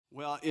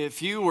Well,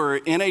 if you were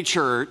in a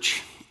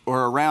church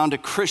or around a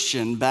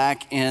Christian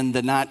back in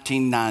the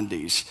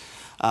 1990s,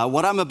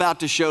 what I'm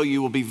about to show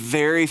you will be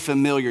very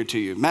familiar to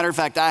you. Matter of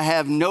fact, I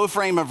have no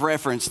frame of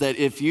reference that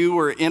if you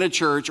were in a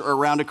church or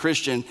around a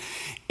Christian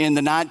in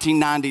the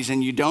 1990s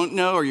and you don't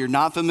know or you're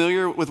not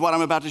familiar with what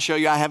I'm about to show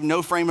you, I have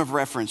no frame of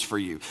reference for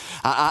you.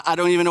 I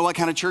don't even know what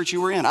kind of church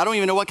you were in. I don't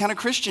even know what kind of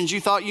Christians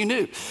you thought you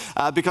knew.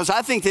 Because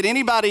I think that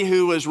anybody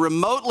who was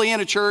remotely in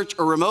a church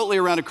or remotely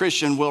around a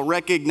Christian will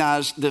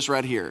recognize this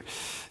right here.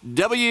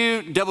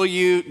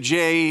 WWJD.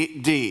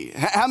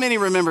 How many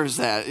remembers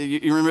that?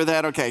 You remember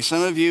that? Okay,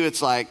 some of you,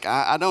 it's like,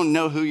 I don't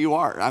know who you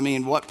are. I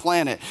mean, what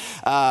planet?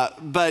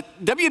 But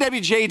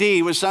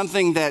WWJD was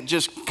something that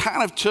just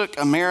kind of took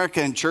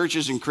America and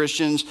churches and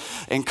Christians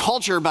and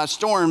culture by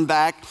storm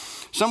back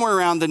somewhere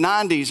around the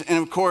 90s. And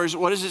of course,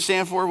 what does it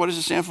stand for? What does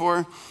it stand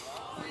for?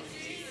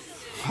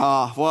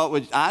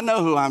 I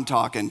know who I'm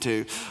talking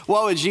to.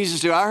 What would Jesus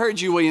do? I heard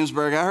you,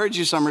 Williamsburg. I heard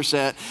you,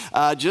 Somerset.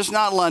 Just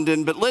not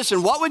London. But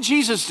listen, what would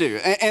Jesus do?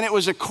 And it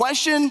was a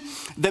question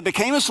that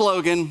became a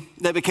slogan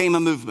that became a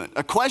movement.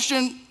 A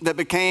question that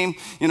became,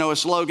 a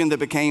slogan that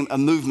became a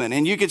movement.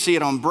 And you could see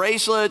it on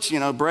bracelets,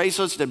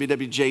 bracelets,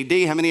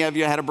 WWJD. How many of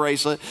you had a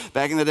bracelet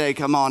back in the day?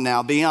 Come on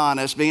now, be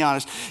honest, be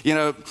honest.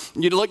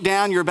 You'd look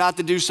down, you're about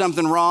to do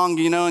something wrong,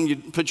 and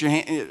you'd put your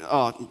hand,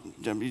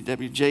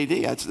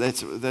 WWJD,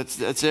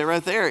 that's it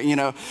right there,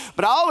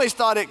 But I always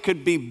thought it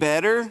could be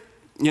better,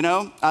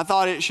 I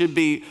thought it should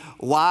be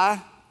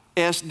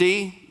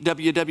YSD,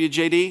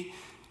 WWJD.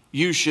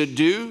 You should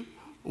do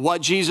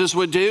what Jesus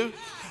would do.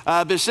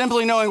 But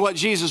simply knowing what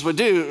Jesus would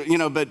do,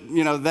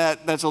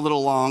 that's a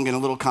little long and a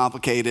little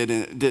complicated,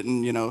 and it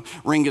didn't,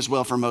 ring as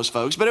well for most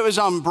folks. But it was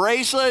on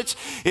bracelets,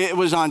 it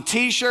was on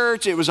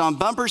t-shirts, it was on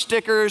bumper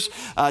stickers,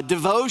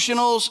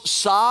 devotionals,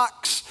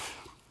 socks,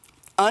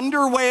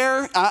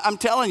 underwear. I'm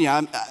telling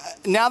you,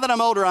 now that I'm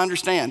older, I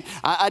understand.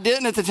 I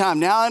didn't at the time.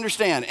 Now I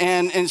understand.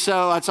 And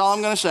so that's all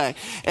I'm going to say.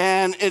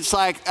 And it's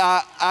like,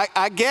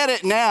 I get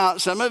it now.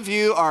 Some of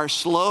you are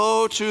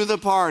slow to the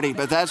party,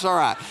 but that's all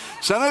right.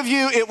 Some of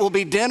you, it will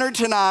be dinner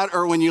tonight,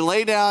 or when you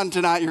lay down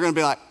tonight, you're going to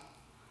be like,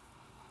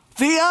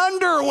 the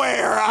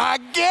underwear, I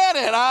get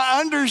it. I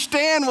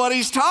understand what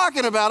he's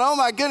talking about. Oh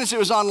my goodness, it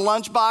was on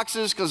lunch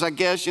boxes because I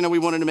guess, we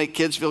wanted to make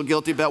kids feel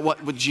guilty about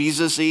what would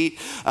Jesus eat,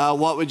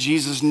 what would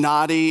Jesus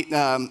not eat,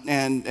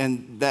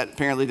 and that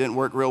apparently didn't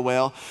work real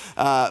well.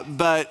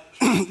 But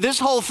this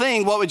whole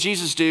thing, what would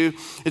Jesus do?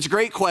 It's a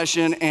great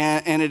question,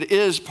 and it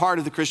is part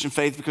of the Christian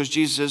faith because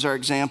Jesus is our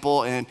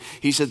example, and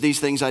he said,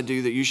 these things I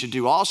do that you should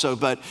do also.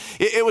 But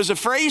it was a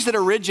phrase that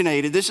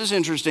originated, this is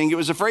interesting, it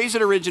was a phrase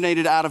that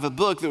originated out of a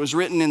book that was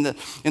written in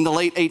the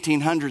late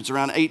 1800s,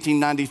 around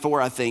 1894,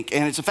 I think.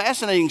 And it's a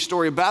fascinating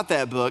story about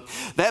that book.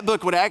 That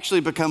book would actually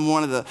become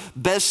one of the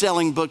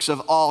best-selling books of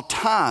all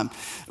time.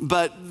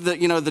 But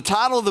the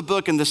title of the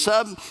book and the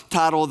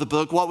subtitle of the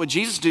book, What Would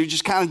Jesus Do,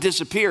 just kind of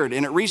disappeared,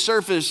 and it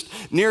resurfaced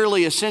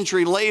nearly a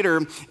century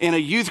later in a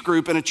youth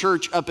group in a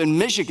church up in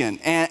Michigan.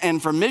 And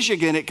from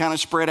Michigan, it kind of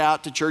spread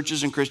out to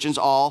churches and Christians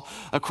all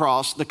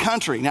across the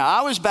country. Now,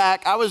 I was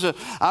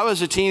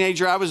a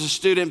teenager. I was a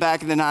student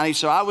back in the 90s,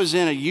 so I was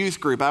in a youth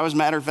group.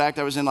 Matter of fact,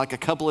 I was in like a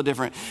couple of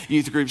different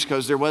youth groups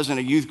because there wasn't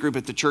a youth group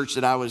at the church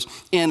that I was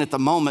in at the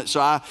moment. So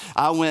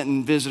I went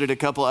and visited a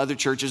couple of other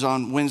churches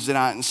on Wednesday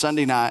night and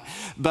Sunday night.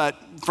 But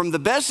from the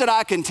best that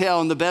I can tell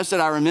and the best that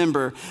I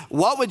remember,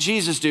 What Would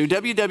Jesus Do?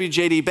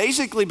 WWJD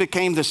basically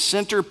became the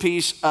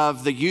centerpiece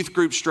of the youth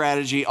group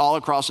strategy all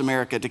across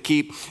America to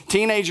keep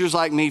teenagers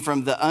like me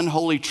from the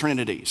unholy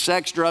trinity,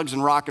 sex, drugs,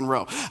 and rock and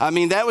roll. I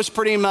mean, that was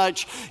pretty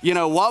much,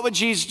 what would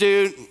Jesus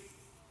do?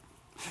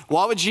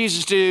 What would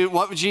Jesus do?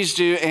 What would Jesus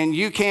do? And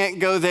you can't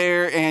go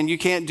there and you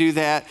can't do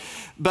that.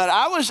 But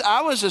I was a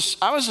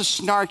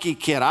snarky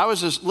kid. I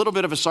was a little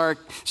bit of a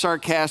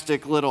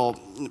sarcastic little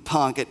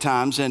punk at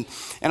times. And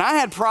I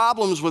had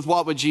problems with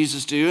what would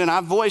Jesus do, and I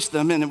voiced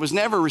them, and it was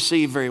never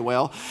received very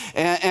well.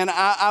 And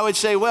I would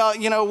say, well,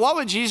 what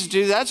would Jesus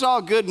do? That's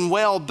all good and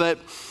well, but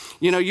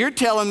you're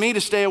telling me to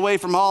stay away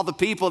from all the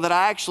people that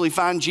I actually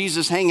find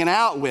Jesus hanging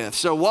out with.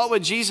 So what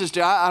would Jesus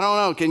do? I don't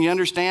know. Can you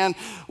understand?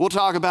 We'll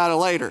talk about it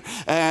later.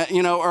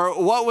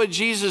 Or what would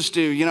Jesus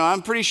do?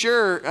 I'm pretty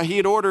sure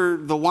he'd order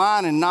the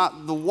wine and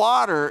not the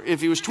water if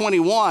he was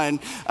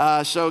 21.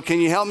 So can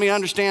you help me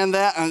understand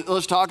that? And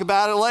let's talk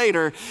about it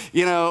later.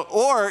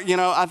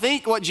 I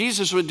think what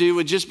Jesus would do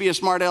would just be a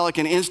smart aleck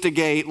and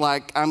instigate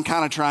like I'm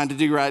kind of trying to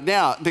do right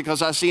now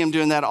because I see him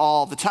doing that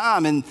all the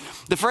time. And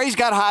the phrase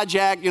got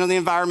hijacked, the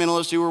environmental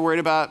who were worried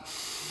about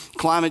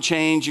climate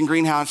change and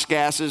greenhouse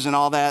gases and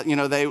all that,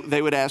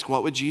 they would ask,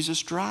 what would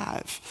Jesus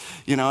drive?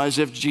 As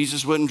if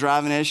Jesus wouldn't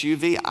drive an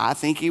SUV. I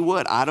think he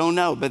would. I don't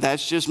know, but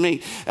that's just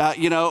me.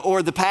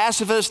 Or the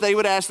pacifists, they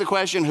would ask the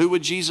question, who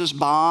would Jesus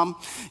bomb?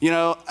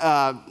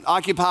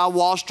 Occupy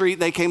Wall Street,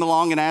 they came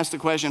along and asked the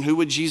question, who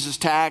would Jesus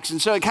tax?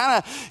 And so it kind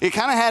of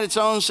had its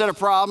own set of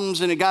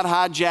problems, and it got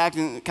hijacked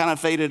and it kind of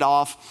faded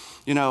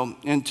off,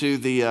 into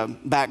the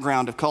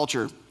background of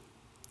culture.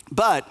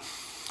 But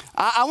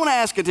I want to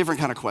ask a different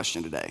kind of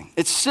question today.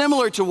 It's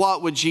similar to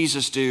what would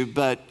Jesus do,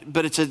 but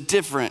it's a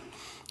different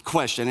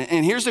question.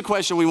 And here's the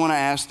question we want to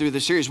ask through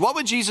this series. What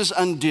would Jesus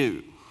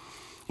undo?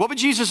 What would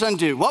Jesus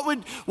undo? What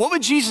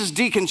would Jesus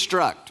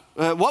deconstruct?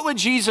 What would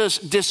Jesus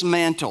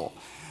dismantle?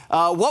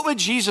 What would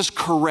Jesus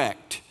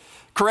correct?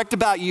 Correct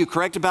about you,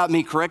 correct about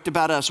me, correct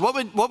about us.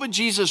 What would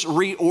Jesus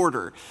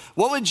reorder?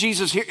 What would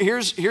Jesus,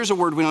 here's a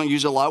word we don't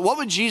use a lot. What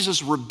would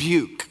Jesus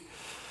rebuke?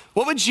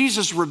 What would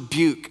Jesus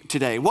rebuke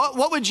today?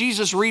 What would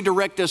Jesus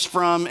redirect us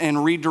from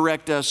and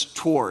redirect us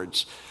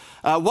towards?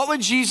 What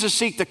would Jesus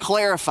seek to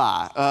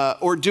clarify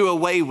or do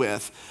away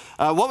with?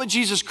 What would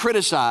Jesus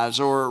criticize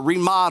or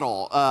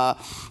remodel,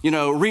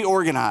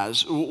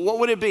 reorganize? What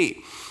would it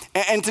be?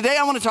 And today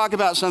I want to talk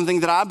about something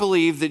that I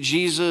believe that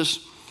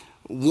Jesus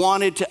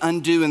wanted to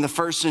undo in the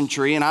first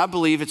century, and I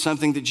believe it's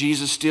something that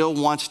Jesus still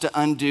wants to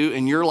undo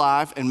in your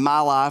life, in my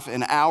life,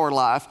 in our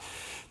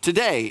life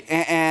today.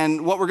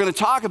 And what we're going to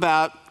talk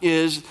about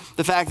is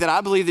the fact that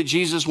I believe that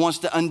Jesus wants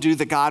to undo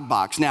the God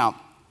box.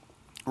 Now,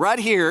 right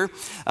here,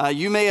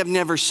 you may have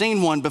never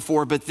seen one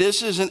before, but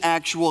this is an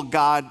actual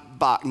God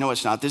box. No,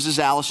 it's not. This is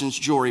Allison's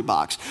jewelry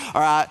box.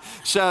 All right.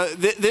 So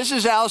this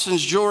is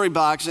Allison's jewelry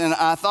box, and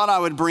I thought I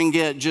would bring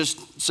it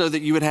just so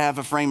that you would have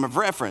a frame of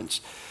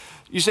reference.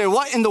 You say,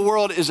 what in the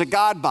world is a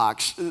God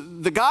box?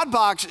 The God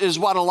box is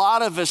what a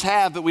lot of us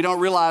have, but we don't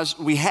realize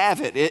we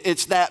have it.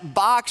 It's that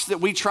box that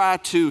we try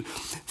to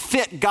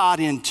fit God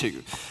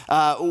into.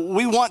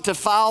 We want to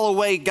file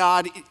away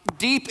God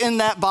deep in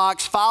that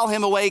box, file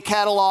him away,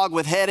 catalog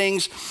with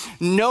headings,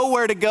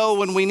 nowhere to go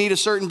when we need a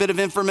certain bit of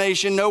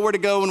information, nowhere to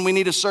go when we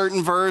need a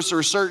certain verse or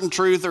a certain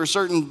truth or a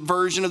certain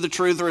version of the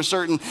truth or a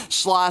certain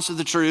slice of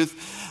the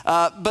truth.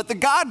 But the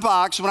God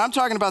box, when I'm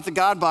talking about the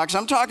God box,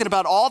 I'm talking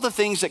about all the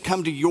things that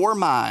come to your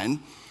mind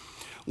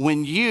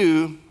when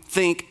you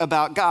think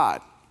about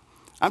God.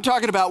 I'm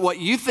talking about what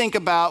you think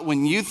about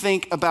when you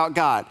think about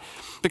God.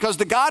 Because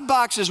the God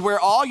box is where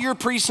all your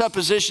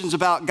presuppositions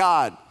about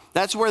God,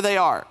 that's where they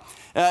are.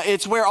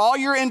 It's where all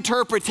your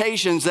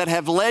interpretations that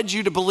have led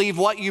you to believe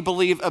what you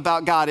believe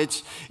about God,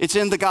 it's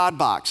in the God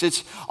box.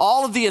 It's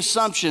all of the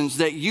assumptions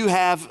that you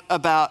have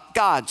about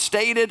God,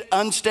 stated,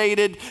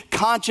 unstated,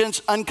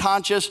 conscious,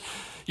 unconscious,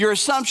 your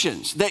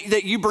assumptions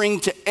that you bring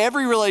to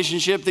every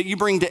relationship, that you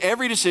bring to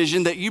every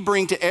decision, that you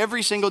bring to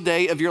every single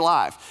day of your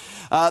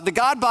life. The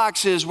God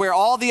box is where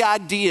all the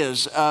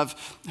ideas of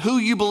who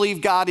you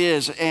believe God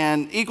is,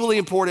 and equally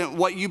important,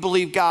 what you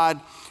believe God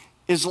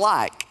is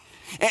like.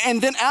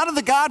 And then out of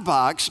the God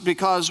box,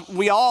 because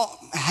we all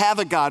have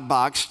a God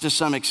box to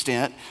some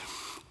extent,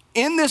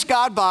 in this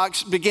God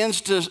box begins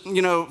to,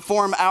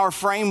 form our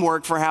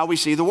framework for how we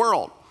see the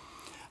world.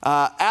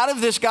 Out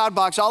of this God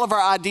box, all of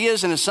our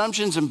ideas and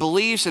assumptions and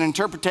beliefs and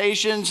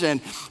interpretations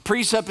and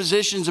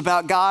presuppositions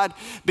about God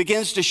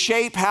begins to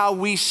shape how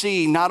we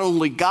see not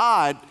only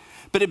God,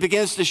 but it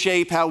begins to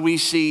shape how we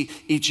see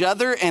each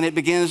other, and it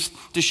begins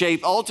to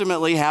shape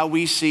ultimately how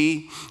we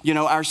see,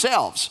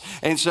 ourselves.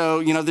 And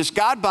so, this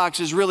God box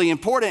is really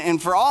important. And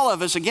for all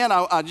of us, again,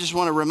 I just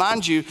want to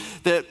remind you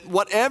that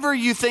whatever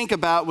you think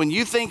about when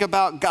you think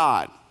about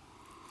God,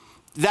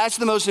 that's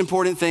the most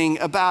important thing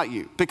about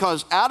you.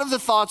 Because out of the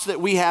thoughts that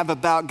we have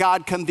about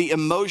God come the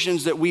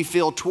emotions that we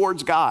feel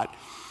towards God.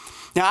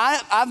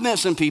 Now, I've met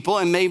some people,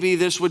 and maybe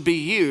this would be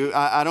you.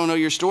 I don't know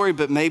your story,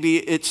 but maybe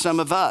it's some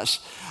of us.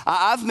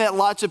 I've met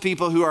lots of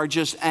people who are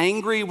just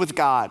angry with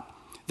God.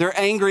 They're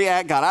angry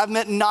at God. I've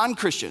met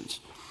non-Christians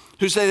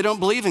who say they don't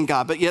believe in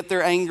God, but yet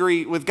they're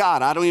angry with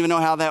God. I don't even know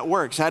how that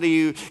works. How do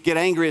you get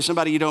angry at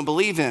somebody you don't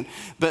believe in?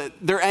 But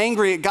they're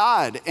angry at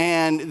God,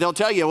 and they'll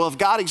tell you, well, if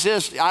God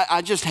exists,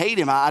 I just hate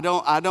him. I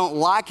don't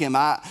like him.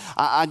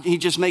 He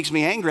just makes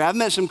me angry. I've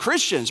met some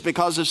Christians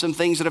because of some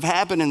things that have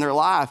happened in their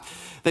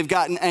life. They've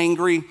gotten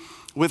angry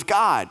with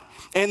God.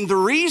 And the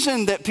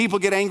reason that people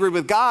get angry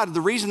with God,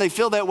 the reason they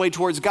feel that way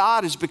towards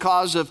God is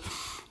because of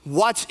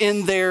what's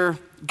in their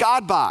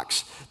God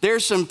box.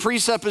 There's some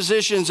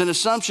presuppositions and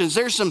assumptions.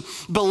 There's some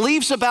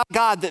beliefs about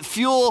God that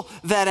fuel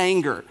that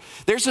anger.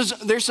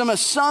 There's some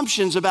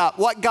assumptions about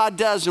what God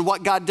does and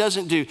what God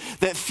doesn't do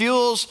that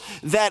fuels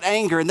that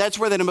anger, and that's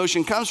where that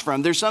emotion comes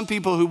from. There's some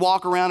people who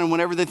walk around and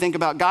whenever they think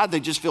about God, they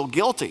just feel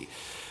guilty.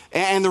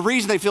 And the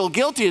reason they feel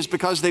guilty is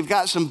because they've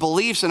got some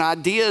beliefs and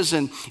ideas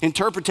and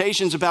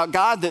interpretations about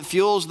God that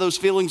fuels those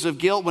feelings of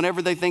guilt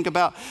whenever they think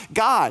about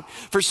God.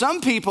 For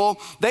some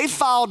people, they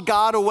filed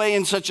God away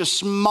in such a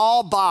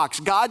small box.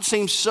 God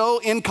seems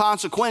so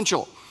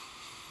inconsequential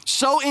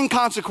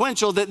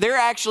that they're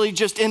actually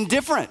just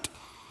indifferent.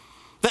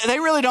 They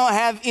really don't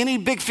have any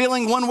big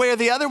feeling one way or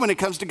the other when it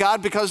comes to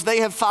God because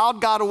they have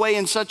filed God away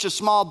in such a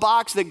small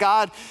box that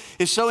God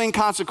is so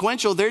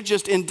inconsequential, they're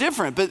just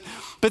indifferent. But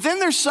then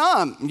there's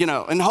some,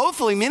 and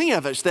hopefully many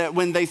of us that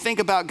when they think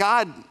about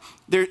God,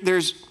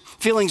 there's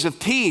feelings of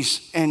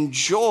peace and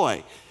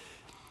joy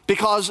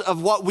because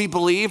of what we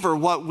believe or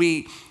what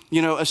we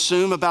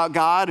assume about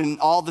God and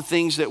all the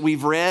things that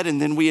we've read,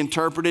 and then we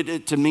interpreted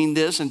it to mean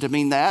this and to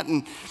mean that.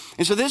 And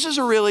so this is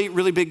a really,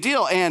 really big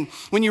deal. And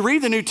when you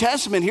read the New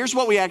Testament, here's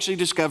what we actually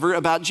discover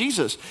about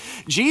Jesus.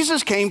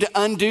 Jesus came to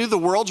undo the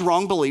world's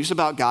wrong beliefs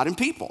about God and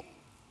people.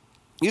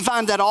 You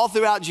find that all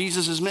throughout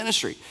Jesus'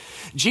 ministry.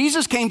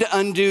 Jesus came to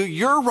undo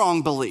your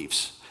wrong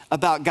beliefs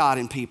about God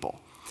and people.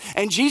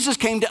 And Jesus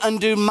came to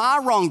undo my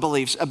wrong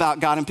beliefs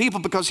about God and people,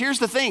 because here's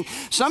the thing.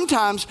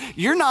 Sometimes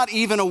you're not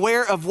even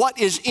aware of what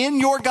is in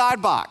your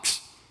God box.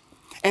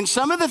 And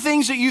some of the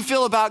things that you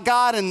feel about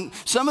God, and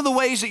some of the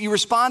ways that you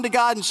respond to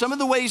God, and some of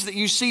the ways that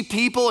you see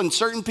people and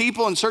certain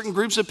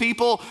groups of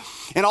people,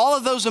 and all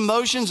of those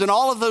emotions and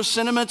all of those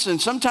sentiments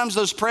and sometimes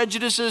those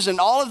prejudices and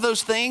all of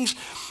those things,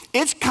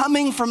 it's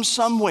coming from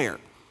somewhere.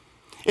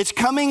 It's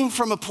coming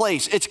from a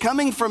place. It's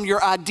coming from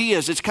your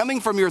ideas. It's coming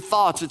from your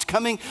thoughts. It's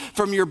coming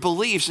from your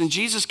beliefs. And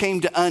Jesus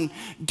came to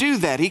undo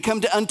that. He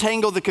came to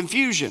untangle the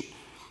confusion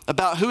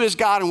about who is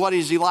God and what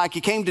is he like. He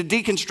came to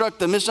deconstruct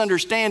the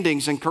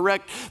misunderstandings and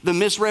correct the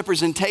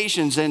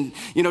misrepresentations, and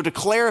to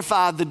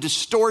clarify the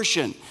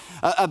distortion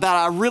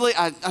about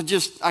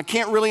I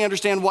can't really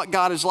understand what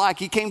God is like.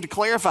 He came to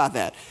clarify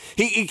that.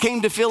 He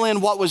came to fill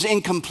in what was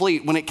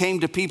incomplete when it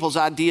came to people's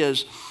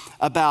ideas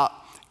about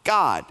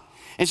God.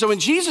 And so when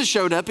Jesus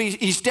showed up,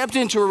 he stepped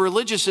into a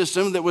religious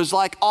system that was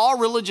like all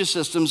religious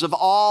systems of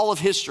all of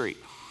history.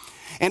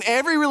 And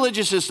every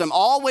religious system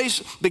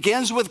always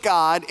begins with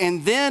God,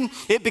 and then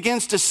it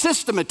begins to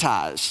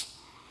systematize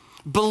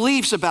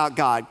beliefs about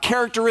God,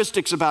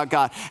 characteristics about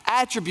God,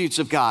 attributes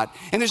of God.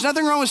 And there's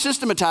nothing wrong with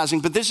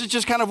systematizing, but this is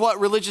just kind of what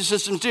religious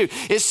systems do.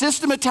 It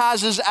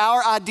systematizes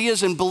our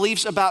ideas and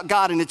beliefs about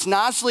God, and it's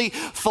nicely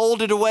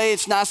folded away,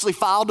 it's nicely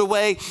filed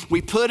away.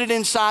 We put it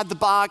inside the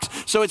box,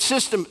 so it's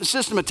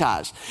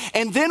systematized.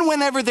 And then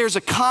whenever there's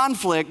a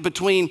conflict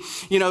between,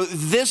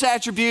 this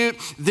attribute,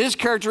 this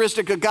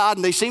characteristic of God,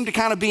 and they seem to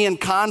kind of be in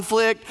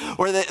conflict,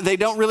 or they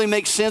don't really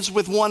make sense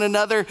with one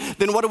another,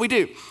 then what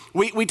do?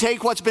 We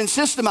take what's been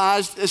systematized,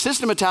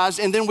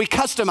 and then we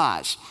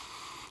customize.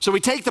 So we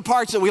take the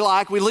parts that we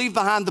like, we leave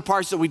behind the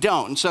parts that we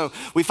don't. And so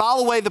we file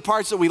away the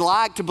parts that we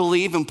like to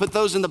believe and put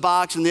those in the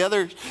box, and the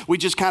others we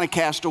just kind of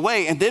cast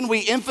away. And then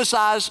we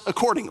emphasize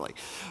accordingly.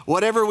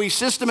 Whatever we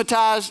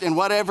systematized and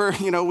whatever,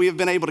 we have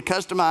been able to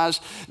customize,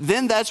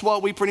 then that's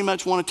what we pretty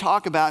much want to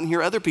talk about and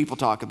hear other people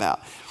talk about.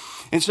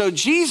 And so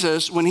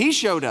Jesus, when he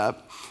showed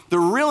up, the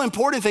real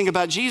important thing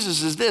about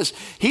Jesus is this.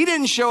 He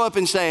didn't show up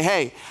and say,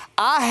 hey,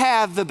 I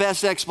have the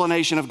best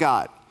explanation of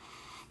God.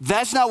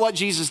 That's not what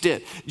Jesus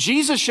did.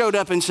 Jesus showed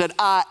up and said,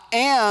 I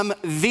am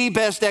the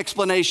best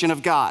explanation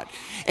of God.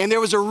 And there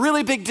was a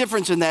really big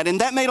difference in that. And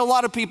that made a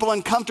lot of people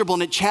uncomfortable,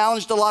 and it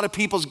challenged a lot of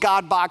people's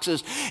God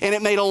boxes. And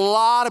it made a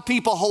lot of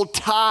people hold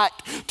tight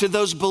to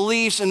those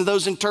beliefs and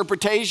those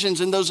interpretations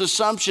and those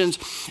assumptions.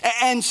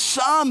 And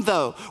some,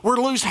 though, were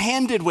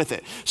loose-handed with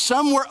it.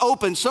 Some were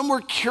open, some were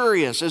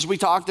curious, as we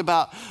talked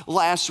about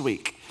last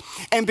week.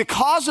 And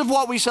because of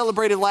what we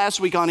celebrated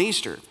last week on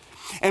Easter,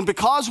 and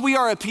because we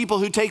are a people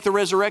who take the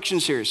resurrection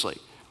seriously,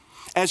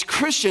 as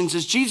Christians,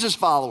 as Jesus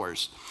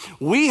followers,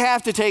 we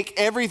have to take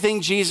everything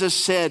Jesus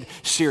said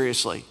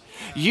seriously.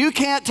 You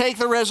can't take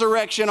the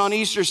resurrection on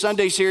Easter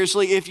Sunday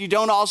seriously if you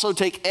don't also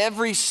take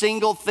every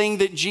single thing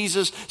that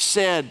Jesus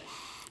said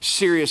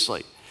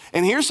seriously.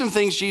 And here's some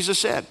things Jesus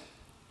said.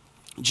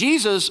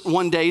 Jesus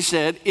one day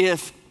said,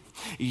 if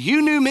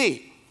you knew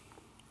me,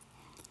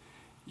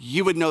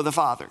 you would know the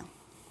Father.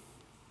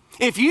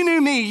 If you knew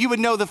me, you would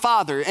know the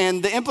Father.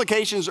 And the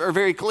implications are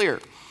very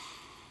clear.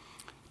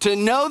 To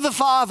know the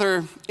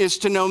Father is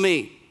to know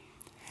me.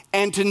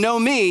 And to know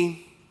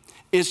me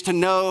is to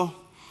know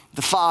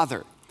the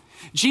Father.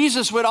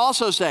 Jesus would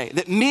also say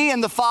that me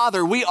and the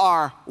Father, we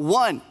are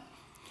one.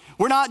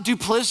 We're not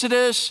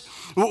duplicitous.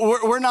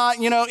 We're not,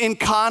 in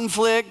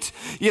conflict.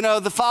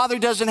 The Father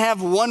doesn't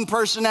have one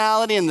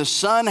personality and the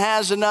Son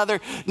has another.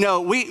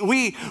 No,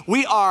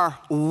 we are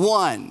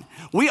one.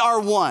 We are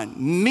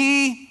one.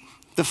 Me,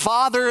 the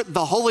Father,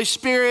 the Holy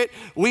Spirit,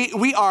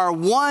 we are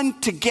one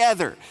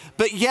together,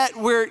 but yet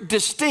we're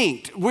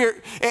distinct.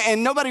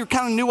 And nobody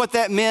kind of knew what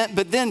that meant,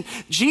 but then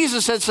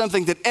Jesus said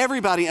something that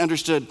everybody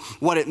understood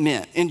what it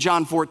meant. In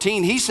John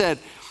 14, he said,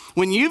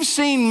 when you've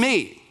seen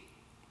me,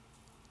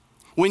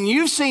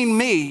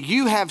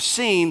 you have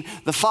seen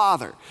the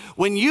Father.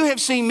 When you have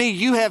seen me,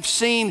 you have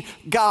seen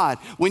God.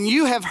 When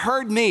you have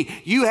heard me,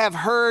 you have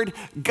heard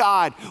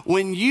God.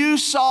 When you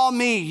saw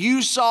me,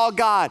 you saw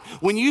God.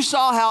 When you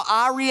saw how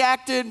I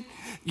reacted,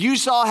 you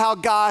saw how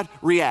God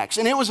reacts.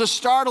 And it was a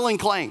startling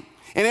claim,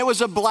 and it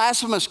was a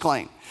blasphemous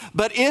claim.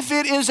 But if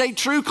it is a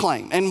true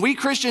claim, and we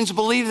Christians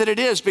believe that it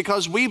is,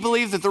 because we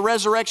believe that the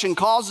resurrection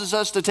causes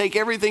us to take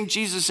everything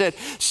Jesus said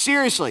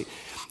seriously.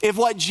 if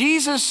what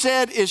Jesus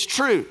said is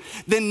true,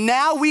 then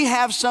now we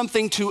have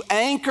something to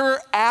anchor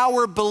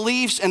our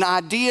beliefs and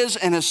ideas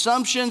and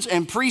assumptions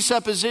and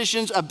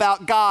presuppositions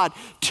about God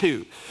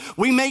to.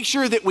 We make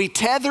sure that we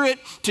tether it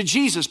to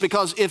Jesus,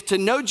 because if to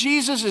know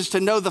Jesus is to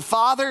know the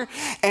Father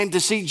and to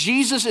see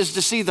Jesus is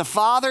to see the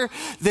Father,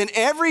 then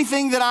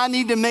everything that I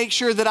need to make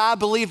sure that I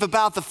believe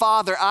about the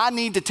Father, I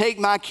need to take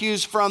my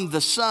cues from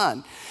the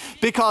Son.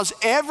 Because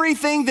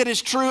everything that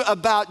is true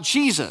about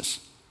Jesus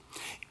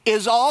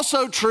is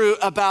also true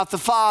about the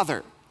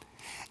Father.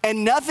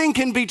 And nothing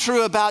can be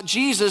true about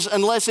Jesus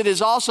unless it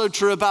is also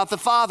true about the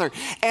Father.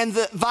 And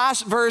the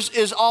vice versa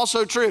is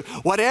also true.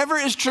 Whatever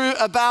is true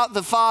about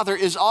the Father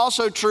is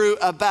also true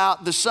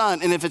about the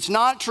Son. And if it's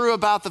not true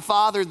about the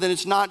Father, then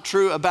it's not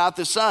true about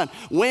the Son.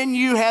 When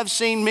you have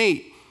seen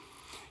me,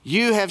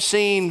 you have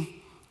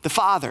seen the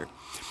Father.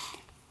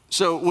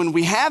 So when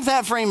we have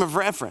that frame of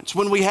reference,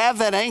 when we have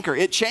that anchor,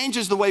 it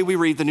changes the way we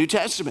read the New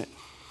Testament.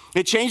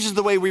 It changes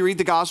the way we read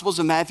the Gospels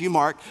of Matthew,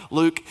 Mark,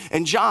 Luke,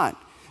 and John.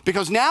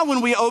 Because now when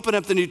we open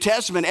up the New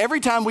Testament, every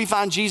time we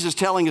find Jesus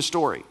telling a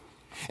story,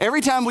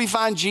 every time we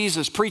find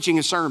Jesus preaching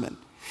a sermon,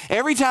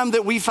 every time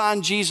that we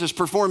find Jesus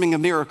performing a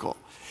miracle,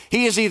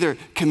 he is either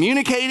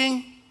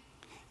communicating,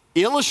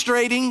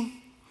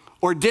 illustrating,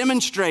 or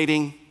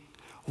demonstrating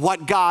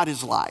what God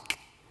is like.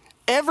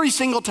 Every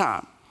single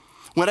time.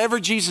 Whatever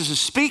Jesus is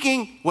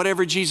speaking,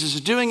 whatever Jesus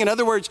is doing, in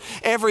other words,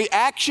 every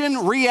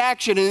action,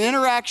 reaction, and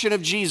interaction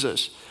of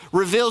Jesus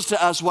reveals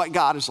to us what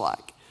God is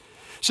like.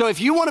 So if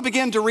you want to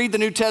begin to read the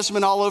New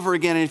Testament all over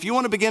again, and if you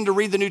want to begin to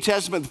read the New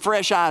Testament with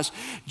fresh eyes,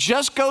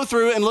 just go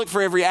through and look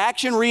for every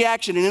action,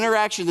 reaction, and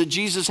interaction that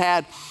Jesus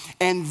had,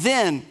 and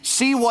then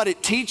see what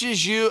it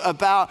teaches you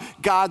about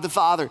God the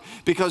Father.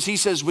 Because he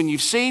says, when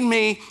you've seen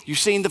me, you've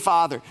seen the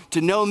Father.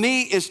 To know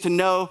me is to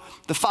know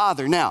the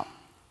Father. Now,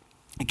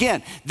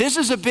 again, this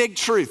is a big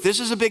truth. This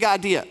is a big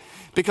idea.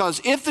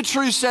 Because if the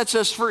truth sets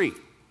us free,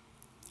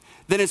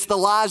 then it's the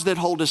lies that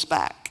hold us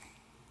back.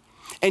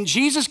 And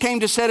Jesus came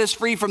to set us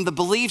free from the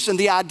beliefs and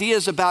the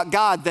ideas about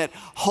God that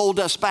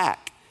hold us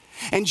back.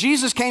 And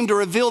Jesus came to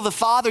reveal the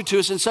Father to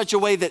us in such a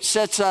way that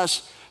sets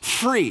us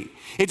free.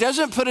 It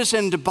doesn't put us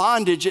into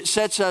bondage, it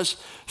sets us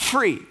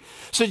free.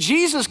 So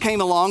Jesus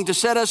came along to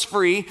set us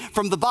free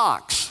from the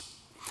box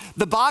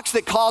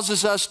that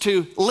causes us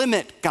to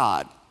limit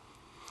God,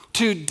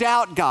 to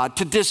doubt God,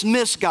 to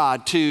dismiss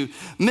God, to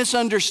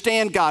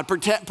misunderstand God,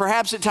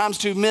 perhaps at times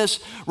to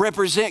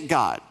misrepresent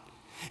God.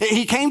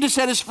 He came to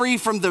set us free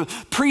from the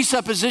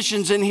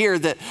presuppositions in here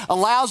that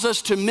allows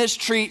us to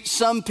mistreat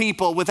some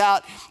people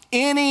without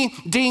any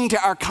ding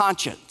to our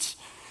conscience.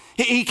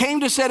 He came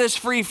to set us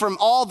free from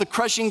all the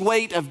crushing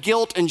weight of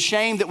guilt and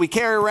shame that we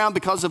carry around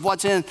because of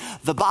what's in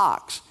the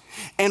box.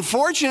 And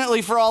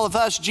fortunately for all of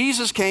us,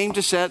 Jesus came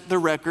to set the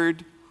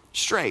record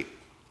straight.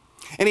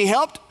 And he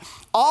helped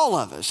all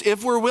of us,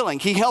 if we're willing.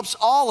 He helps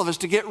all of us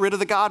to get rid of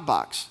the God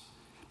box.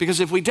 Because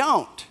if we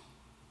don't,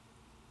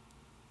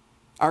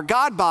 our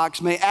God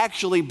box may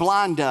actually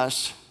blind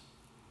us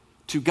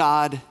to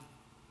God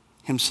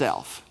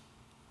himself.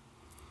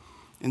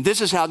 And this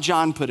is how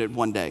John put it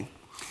one day.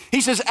 He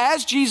says,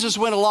 as Jesus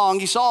went along,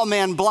 he saw a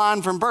man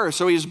blind from birth.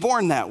 So he was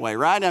born that way,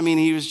 right? I mean,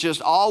 he was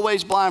just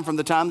always blind from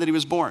the time that he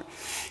was born.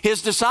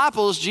 His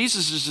disciples,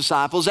 Jesus'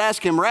 disciples,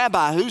 asked him,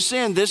 Rabbi, who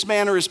sinned, this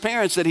man or his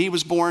parents, that he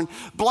was born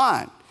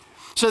blind?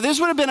 So this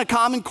would have been a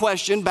common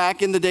question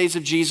back in the days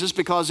of Jesus,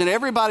 because in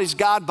everybody's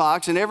God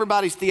box, in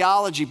everybody's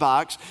theology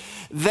box,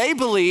 they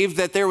believed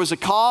that there was a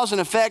cause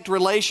and effect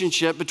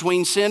relationship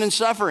between sin and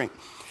suffering.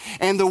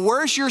 And the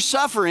worse you're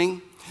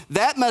suffering,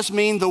 that must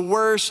mean the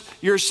worse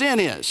your sin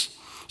is.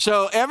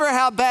 So ever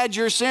how bad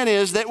your sin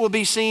is, that will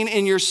be seen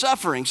in your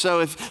suffering. So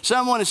if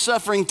someone is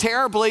suffering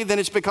terribly, then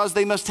it's because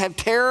they must have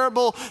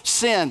terrible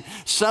sin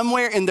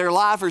somewhere in their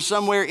life or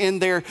somewhere in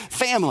their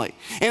family.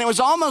 And it was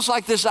almost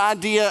like this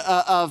idea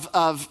of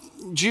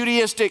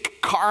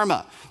Judaistic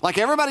karma. Like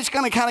everybody's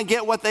going to kind of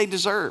get what they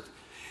deserve.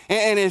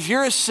 And if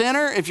you're a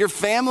sinner, if your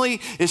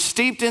family is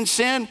steeped in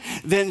sin,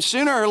 then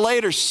sooner or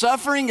later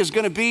suffering is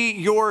going to be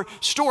your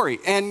story.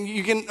 And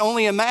you can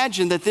only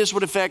imagine that this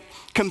would affect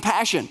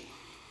compassion,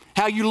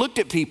 how you looked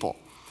at people.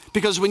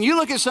 Because when you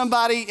look at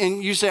somebody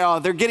and you say, oh,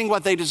 they're getting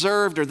what they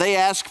deserved, or they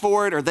asked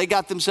for it, or they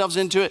got themselves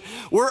into it,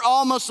 we're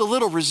almost a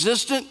little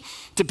resistant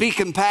to be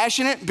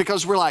compassionate,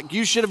 because we're like,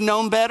 you should have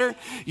known better.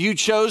 You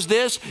chose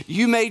this.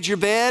 You made your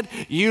bed.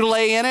 You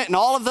lay in it, and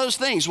all of those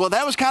things. Well,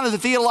 that was kind of the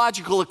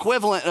theological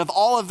equivalent of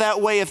all of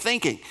that way of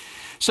thinking.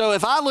 So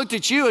if I looked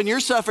at you and you're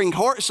suffering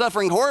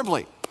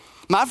horribly,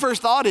 my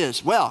first thought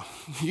is, well,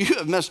 you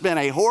must have been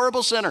a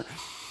horrible sinner.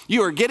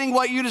 You are getting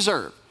what you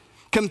deserve.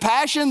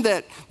 Compassion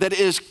that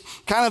is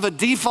kind of a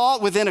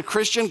default within a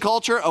Christian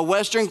culture, a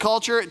Western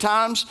culture at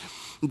times.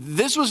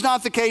 This was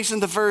not the case in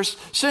the first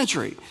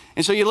century.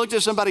 And so you looked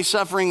at somebody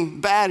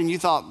suffering bad and you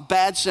thought,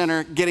 bad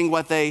sinner getting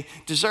what they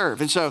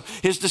deserve. And so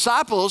his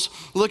disciples,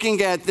 looking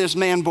at this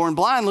man born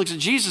blind, looks at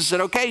Jesus and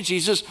said, okay,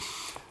 Jesus,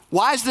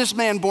 Why is this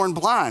man born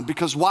blind?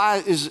 Because why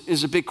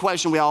is a big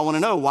question we all want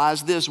to know. Why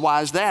is this?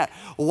 Why is that?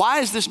 Why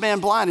is this man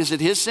blind? Is it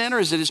his sin or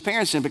is it his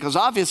parents' sin? Because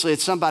obviously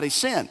it's somebody's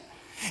sin.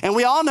 And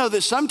we all know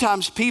that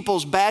sometimes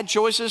people's bad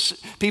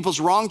choices,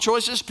 people's wrong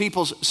choices,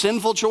 people's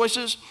sinful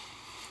choices,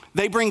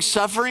 they bring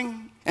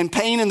suffering and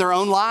pain in their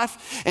own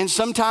life. And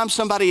sometimes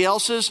somebody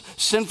else's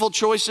sinful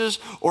choices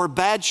or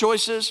bad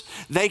choices,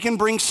 they can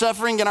bring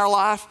suffering in our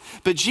life.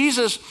 But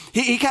Jesus,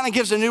 he kind of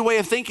gives a new way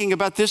of thinking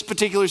about this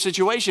particular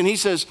situation. He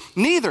says,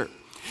 neither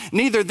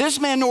this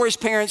man nor his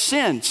parents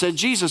sinned, said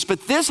Jesus,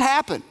 but this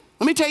happened.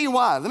 Let me tell you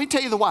why. Let me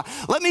tell you the why.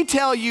 Let me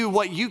tell you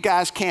what you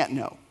guys can't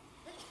know,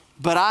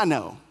 but I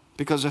know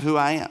because of who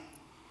I am.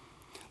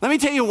 Let me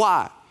tell you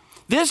why.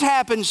 This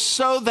happened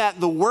so that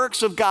the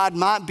works of God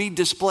might be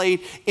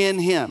displayed in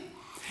him.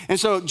 And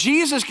so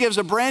Jesus gives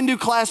a brand new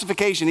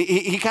classification.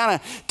 He kind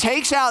of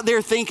takes out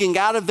their thinking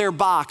out of their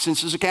box and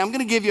says, okay, I'm going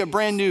to give you a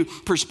brand new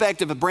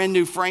perspective, a brand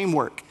new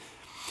framework.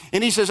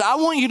 And he says, I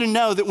want you to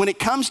know that when it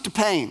comes to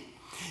pain,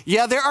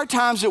 yeah, there are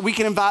times that we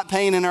can invite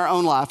pain in our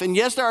own life. And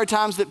yes, there are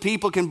times that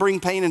people can bring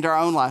pain into our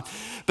own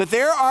life. But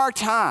there are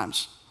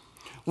times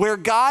where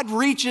God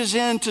reaches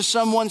into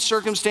someone's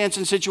circumstance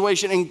and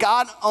situation, and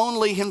God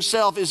only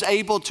himself is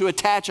able to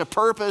attach a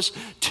purpose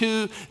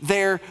to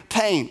their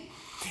pain.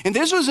 And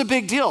this was a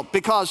big deal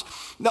because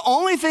the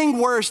only thing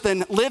worse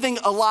than living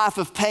a life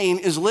of pain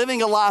is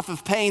living a life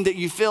of pain that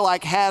you feel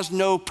like has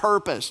no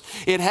purpose.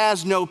 It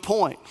has no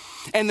point.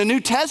 And the New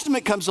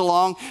Testament comes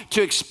along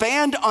to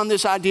expand on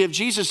this idea of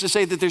Jesus to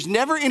say that there's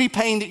never any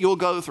pain that you'll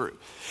go through.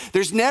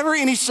 There's never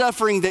any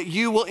suffering that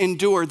you will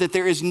endure, that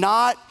there is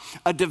not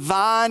a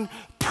divine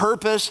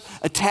purpose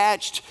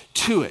attached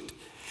to it.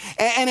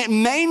 And it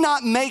may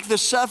not make the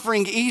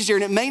suffering easier,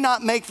 and it may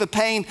not make the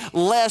pain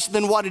less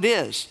than what it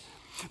is.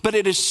 But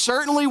it is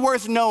certainly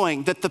worth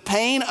knowing that the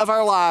pain of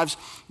our lives,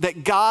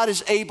 that God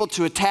is able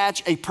to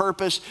attach a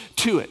purpose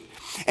to it.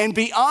 And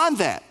beyond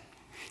that,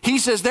 he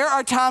says there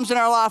are times in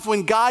our life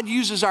when God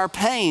uses our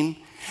pain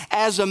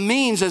as a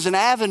means, as an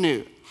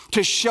avenue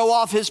to show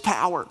off his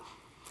power.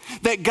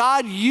 That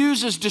God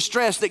uses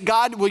distress, that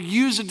God will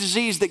use a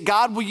disease, that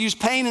God will use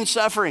pain and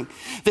suffering,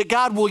 that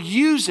God will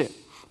use it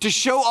to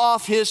show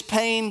off his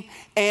pain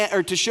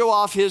or to show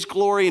off his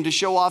glory and to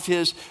show off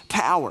his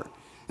power.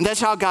 And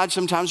that's how God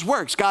sometimes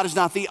works. God is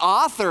not the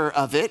author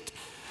of it.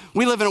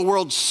 We live in a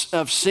world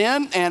of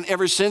sin, and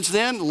ever since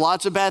then,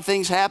 lots of bad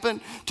things happen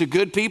to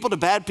good people, to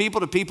bad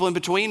people, to people in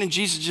between. And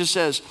Jesus just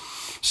says,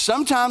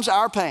 sometimes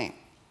our pain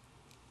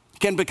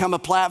can become a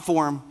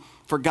platform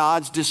for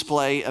God's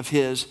display of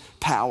his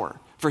power,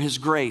 for his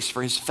grace,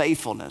 for his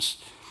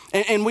faithfulness.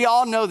 And we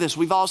all know this.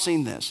 We've all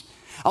seen this.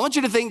 I want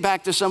you to think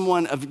back to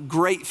someone of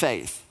great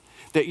faith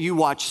that you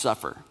watch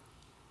suffer.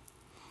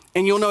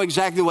 And you'll know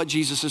exactly what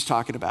Jesus is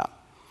talking about.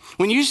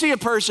 When you see a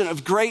person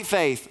of great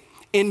faith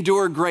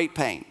endure great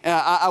pain.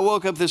 I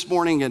woke up this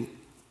morning and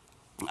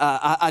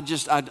I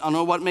don't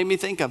know what made me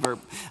think of her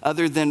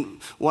other than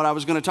what I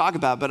was going to talk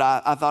about, but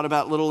I thought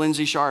about little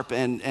Lindsay Sharp,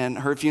 and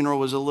her funeral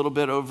was a little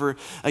bit over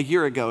a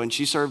year ago, and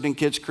she served in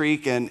Kids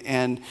Creek,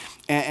 and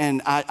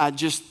I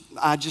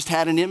just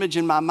had an image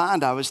in my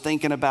mind. I was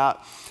thinking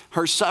about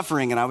her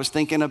suffering, and I was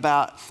thinking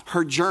about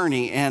her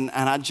journey, and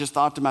I just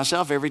thought to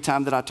myself, every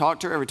time that I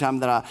talked to her, every time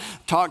that I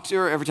talked to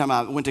her, every time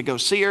I went to go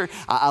see her,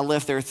 I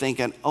left there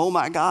thinking, oh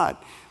my God,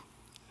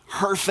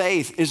 her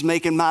faith is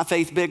making my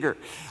faith bigger.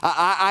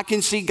 I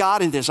can see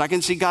God in this. I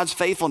can see God's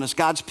faithfulness,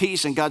 God's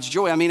peace, and God's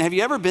joy. I mean, have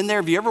you ever been there?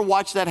 Have you ever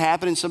watched that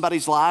happen in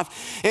somebody's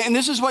life? And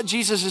this is what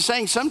Jesus is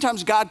saying.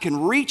 Sometimes God can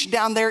reach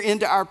down there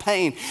into our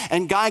pain,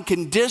 and God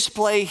can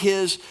display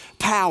his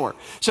power.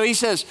 So he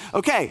says,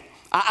 okay,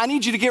 I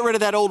need you to get rid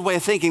of that old way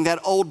of thinking, that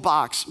old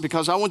box,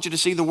 because I want you to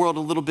see the world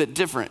a little bit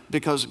different,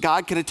 because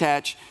God can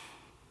attach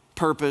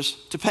purpose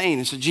to pain.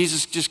 And so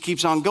Jesus just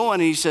keeps on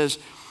going, and he says,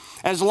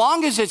 as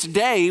long as it's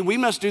day, we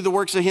must do the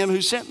works of him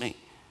who sent me.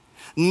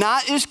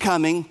 Night is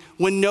coming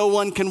when no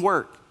one can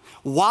work.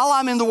 While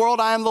I'm in the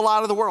world, I am the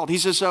light of the world. He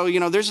says, so,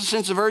 there's a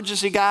sense of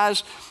urgency,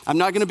 guys. I'm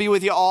not going to be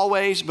with you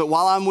always, but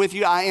while I'm with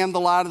you, I am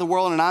the light of the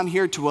world, and I'm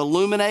here to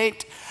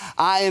illuminate.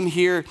 I am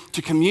here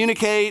to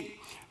communicate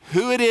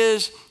who it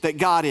is that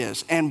God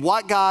is and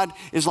what God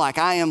is like.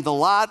 I am the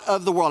light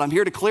of the world. I'm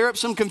here to clear up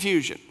some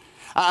confusion.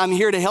 I'm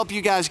here to help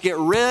you guys get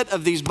rid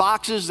of these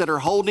boxes that are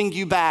holding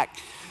you back.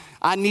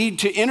 I need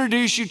to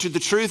introduce you to the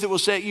truth that will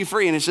set you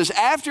free. And it says,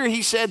 after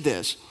he said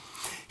this,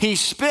 he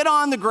spit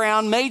on the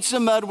ground, made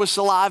some mud with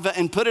saliva,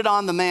 and put it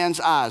on the man's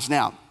eyes.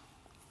 Now,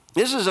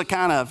 this is a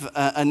kind of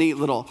a neat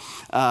little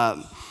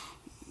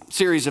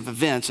series of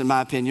events, in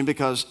my opinion,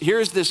 because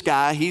here's this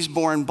guy, he's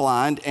born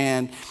blind,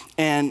 and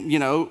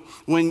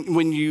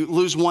when you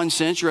lose one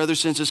sense, your other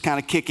senses kind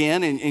of kick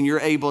in, and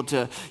you're able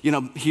to,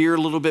 hear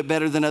a little bit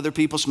better than other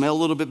people, smell a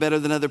little bit better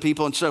than other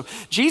people. And so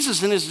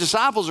Jesus and his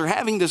disciples are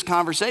having this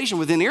conversation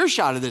within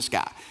earshot of this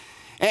guy.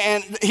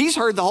 And he's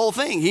heard the whole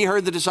thing. He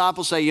heard the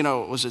disciples say,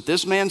 was it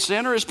this man's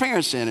sin or his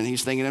parents' sin? And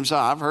he's thinking to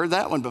himself, I've heard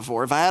that one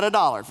before. If I had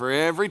 $1 for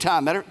every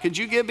time, could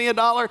you give me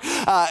 $1?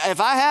 If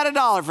I had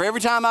 $1 for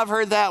every time I've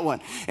heard that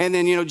one. And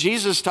then,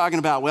 Jesus is talking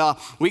about, well,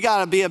 we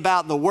got to be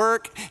about the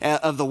work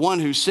of the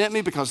one who sent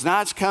me because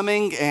night's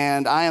coming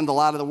and I am the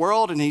light of the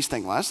world. And he's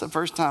thinking, well, that's the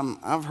first time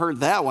I've heard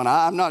that one.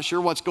 I'm not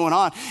sure what's going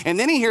on. And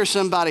then he hears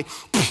somebody,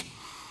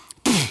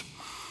 and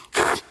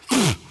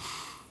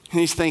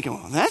he's thinking,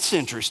 well, that's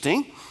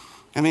interesting.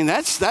 I mean,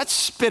 that's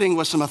spitting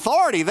with some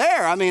authority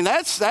there. I mean,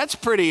 that's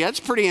pretty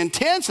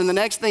intense. And the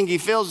next thing he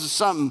feels is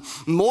something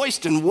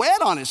moist and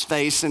wet on his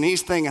face. And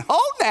he's thinking,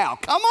 oh, now,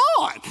 come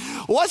on.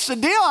 What's the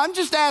deal? I'm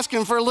just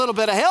asking for a little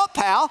bit of help,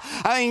 pal.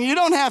 I mean, you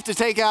don't have to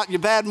take out your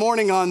bad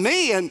morning on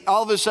me. And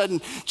all of a sudden,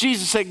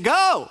 Jesus said,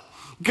 go.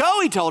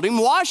 Go, he told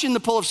him, wash in the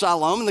pool of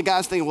Siloam. And the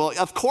guy's thinking, well,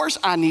 of course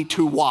I need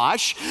to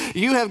wash.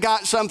 You have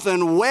got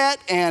something wet,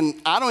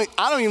 and I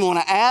don't even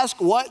want to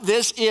ask what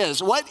this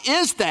is. What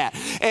is that?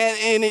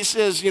 And it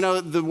says,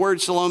 the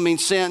word Siloam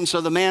means sent. And so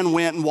the man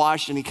went and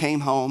washed, and he came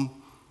home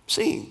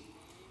seeing.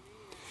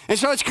 And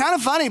so it's kind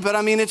of funny, but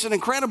I mean, it's an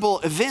incredible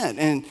event.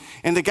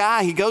 And the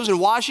guy, he goes and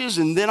washes,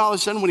 and then all of a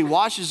sudden when he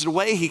washes it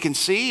away, he can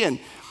see. And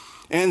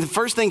the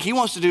first thing he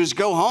wants to do is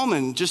go home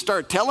and just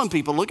start telling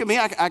people, look at me,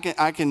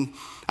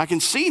 I can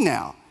see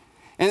now.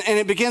 And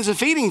it begins a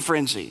feeding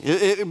frenzy.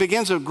 It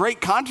begins a great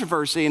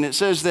controversy. And it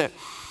says that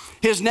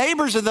his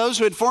neighbors and those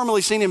who had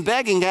formerly seen him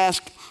begging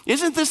asked,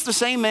 isn't this the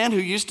same man who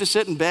used to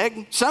sit and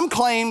beg? Some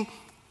claim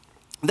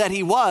that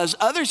he was.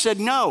 Others said,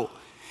 no,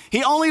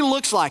 he only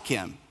looks like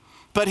him.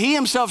 But he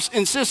himself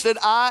insisted,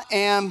 I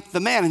am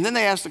the man. And then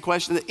they asked the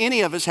question that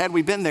any of us, had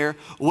we been there,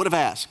 would have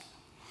asked.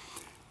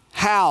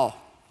 How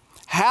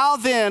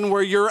then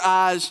were your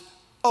eyes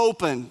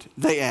opened,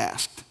 they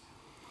asked.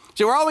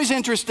 So we're always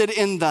interested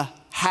in the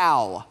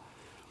how,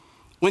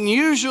 when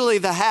usually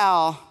the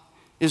how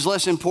is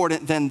less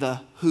important than the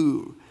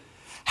who.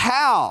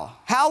 How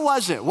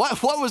was it?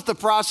 What was the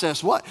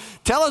process?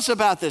 Tell us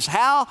about this.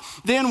 How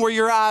then were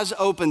your eyes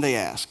opened, they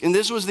asked. And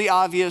this was the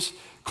obvious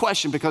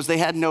question because they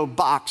had no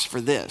box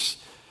for this.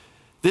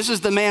 This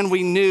is the man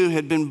we knew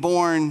had been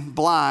born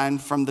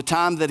blind from the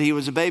time that he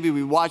was a baby.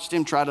 We watched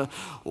him try to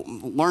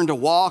learn to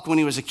walk when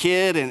he was a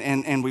kid,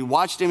 and we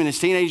watched him in his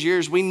teenage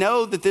years. We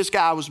know that this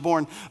guy was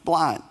born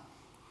blind.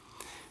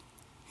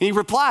 He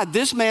replied,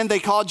 this man they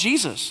called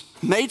Jesus,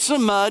 made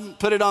some mud,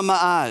 put it on my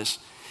eyes.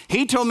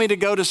 He told me to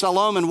go to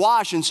Siloam and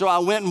wash, and so I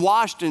went and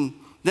washed, and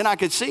then I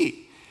could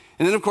see.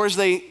 And then, of course,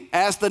 they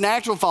asked the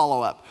natural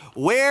follow-up.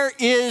 Where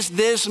is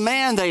this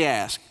man, they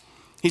asked.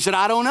 He said,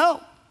 I don't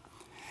know.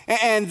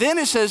 And then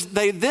it says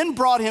they then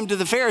brought him to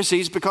the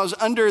Pharisees because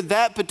under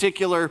that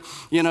particular,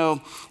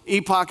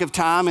 epoch of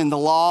time in the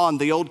law and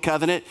the old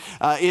covenant,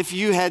 if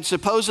you had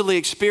supposedly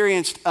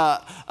experienced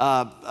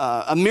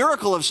a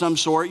miracle of some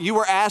sort, you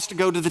were asked to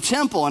go to the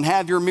temple and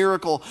have your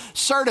miracle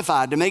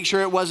certified to make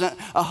sure it wasn't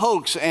a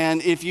hoax.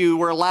 And if you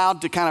were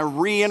allowed to kind of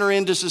re-enter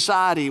into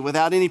society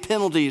without any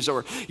penalties,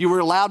 or you were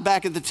allowed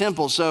back at the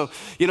temple. So,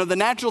 the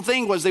natural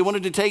thing was they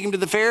wanted to take him to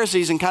the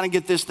Pharisees and kind of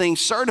get this thing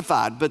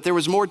certified, but there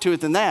was more to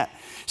it than that.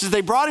 It says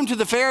they brought him to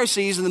the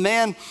Pharisees and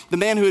the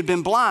man who had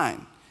been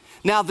blind.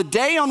 Now, the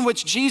day on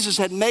which Jesus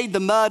had made the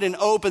mud and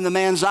opened the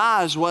man's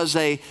eyes was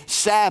a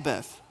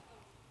Sabbath.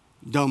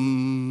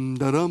 Dum,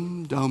 da,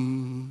 dum,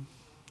 dum.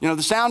 The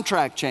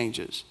soundtrack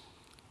changes.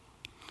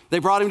 They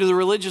brought him to the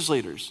religious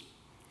leaders.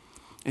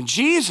 And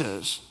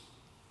Jesus,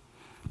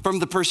 from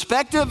the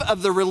perspective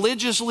of the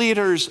religious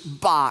leaders'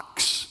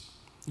 box,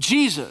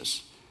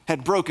 Jesus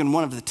had broken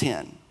one of the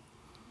 10.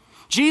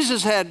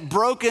 Jesus had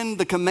broken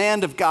the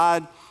command of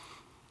God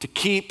to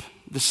keep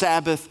the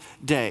Sabbath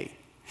day.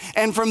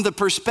 And from the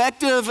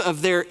perspective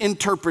of their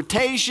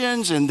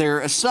interpretations and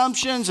their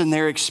assumptions and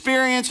their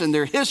experience and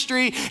their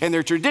history and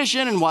their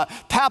tradition and what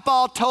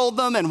Papa told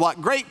them and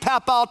what great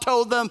Papa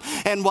told them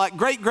and what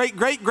great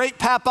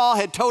Papa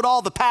had told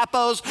all the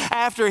Papos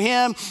after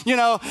him,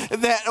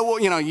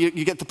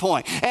 you get the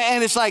point.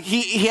 And it's like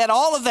he had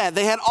all of that.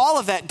 They had all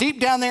of that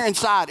deep down there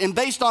inside. And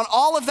based on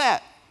all of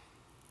that,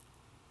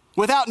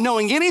 without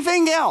knowing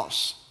anything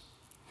else,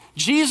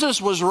 Jesus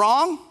was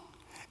wrong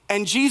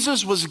and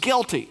Jesus was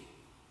guilty.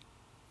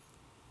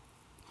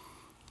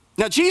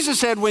 Now, Jesus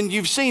said, when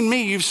you've seen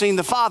me, you've seen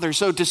the Father.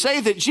 So to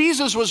say that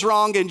Jesus was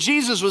wrong and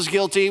Jesus was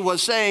guilty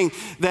was saying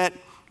that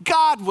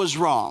God was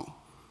wrong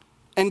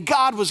and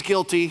God was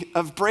guilty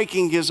of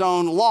breaking his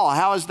own law.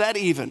 How is that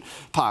even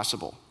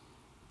possible?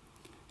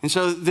 And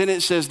so then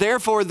it says,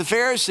 therefore the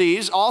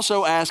Pharisees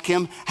also asked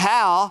him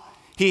how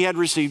he had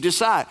received his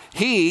sight.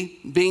 He,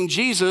 being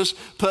Jesus,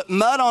 put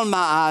mud on my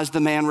eyes,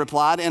 the man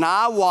replied, and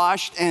I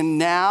washed, and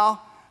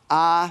now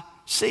I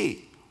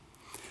see.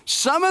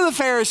 Some of the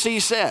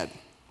Pharisees said,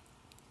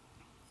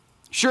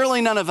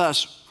 surely none of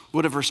us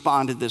would have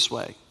responded this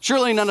way.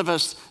 Surely none of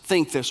us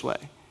think this way.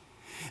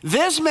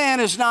 This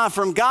man is not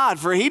from God,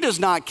 for he does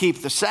not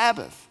keep the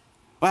Sabbath.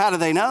 Well, how do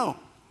they know?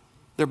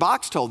 Their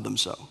box told them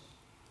so.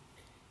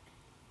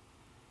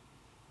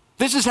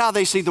 This is how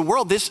they see the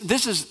world.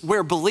 This is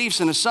where beliefs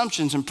and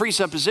assumptions and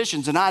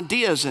presuppositions and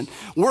ideas and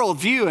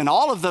worldview and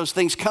all of those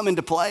things come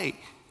into play.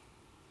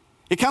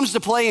 It comes to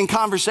play in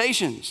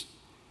conversations.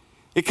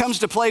 It comes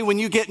to play when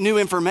you get new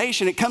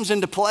information. It comes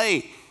into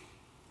play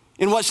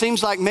in what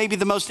seems like maybe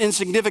the most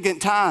insignificant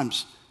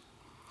times.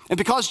 And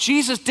because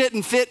Jesus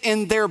didn't fit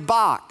in their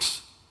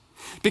box,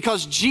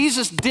 because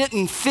Jesus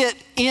didn't fit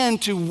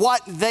into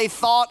what they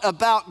thought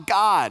about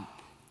God,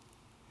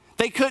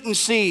 they couldn't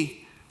see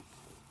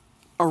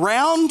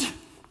around,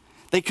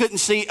 they couldn't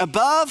see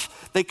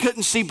above, they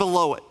couldn't see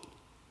below it.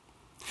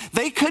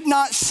 They could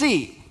not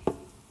see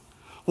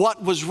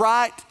what was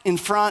right in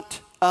front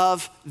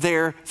of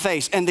their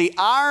face. And the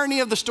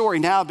irony of the story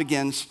now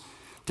begins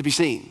to be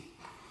seen.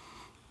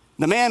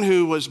 The man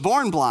who was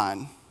born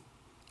blind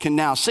can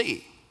now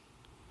see.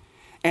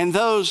 And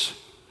those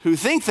who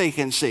think they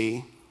can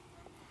see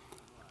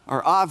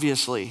are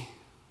obviously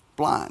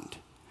blind,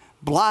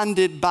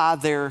 blinded by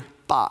their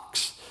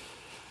box.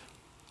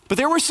 But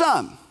there were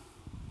some,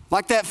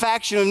 like that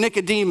faction of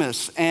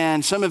Nicodemus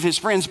and some of his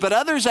friends. But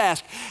others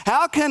asked,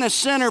 how can a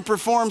sinner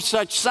perform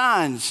such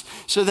signs?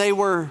 So they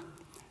were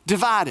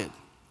divided.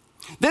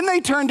 Then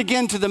they turned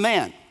again to the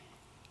man.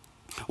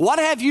 What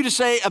have you to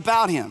say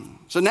about him?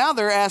 So now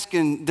they're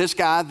asking this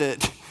guy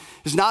that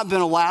has not been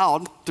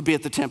allowed to be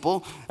at the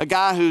temple, a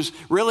guy who's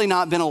really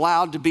not been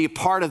allowed to be a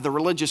part of the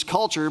religious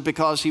culture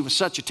because he was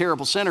such a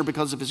terrible sinner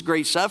because of his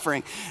great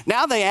suffering.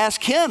 Now they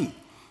ask him.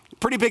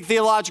 Pretty big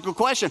theological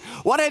question.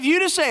 What have you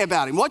to say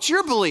about him? What's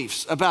your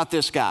beliefs about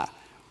this guy?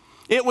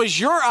 It was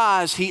your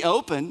eyes he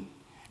opened.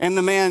 And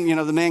the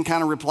man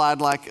kind of replied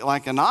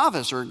like a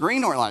novice or a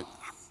greenhorn, like,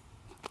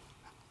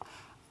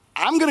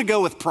 I'm going to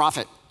go with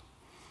prophet.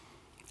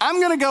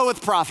 I'm going to go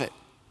with prophet.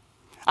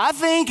 I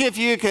think if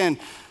you can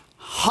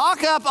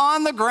hawk up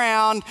on the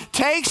ground,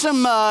 take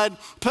some mud,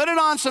 put it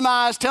on some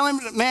eyes, tell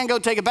him, man, go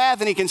take a bath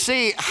and he can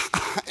see,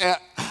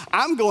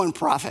 I'm going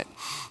prophet.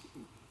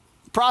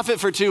 Prophet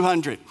for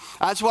 200.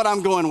 That's what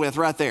I'm going with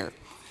right there.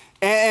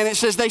 And it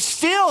says they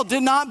still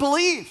did not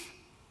believe.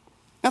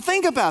 Now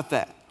think about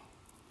that.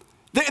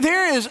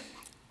 There is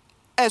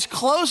as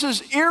close as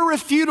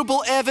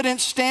irrefutable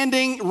evidence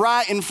standing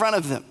right in front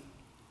of them.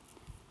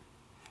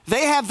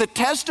 They have the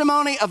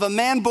testimony of a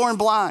man born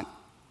blind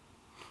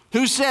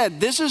who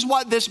said, this is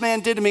what this man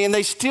did to me, and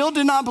they still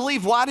did not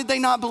believe. Why did they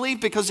not believe?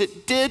 Because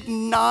it did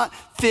not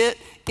fit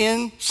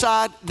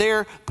inside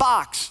their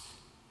box.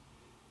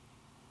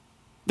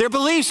 Their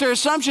beliefs, their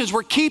assumptions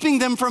were keeping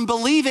them from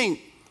believing,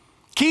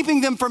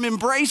 keeping them from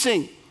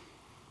embracing.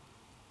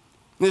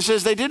 And it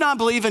says they did not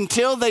believe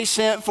until they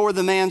sent for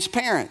the man's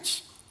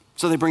parents.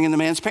 So they bring in the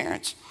man's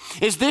parents.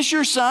 Is this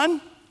your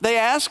son? They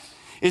ask.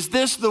 Is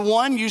this the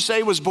one you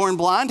say was born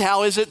blind?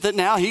 How is it that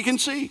now he can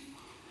see?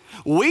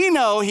 We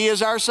know he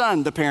is our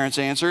son, the parents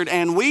answered,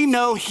 and we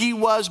know he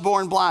was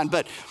born blind.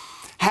 But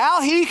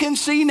how he can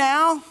see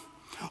now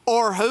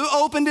or who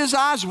opened his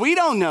eyes, we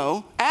don't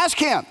know. Ask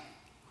him.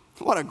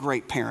 What a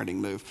great parenting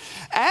move.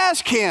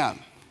 Ask him.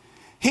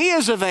 He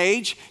is of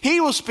age. He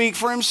will speak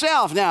for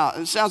himself. Now,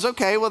 it sounds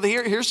okay. Well,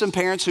 here's some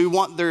parents who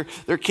want their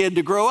kid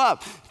to grow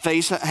up,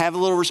 have a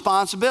little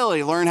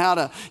responsibility, learn how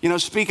to,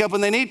 speak up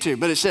when they need to.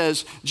 But it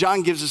says,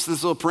 John gives us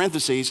this little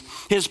parentheses.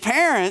 His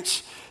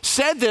parents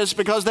said this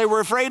because they were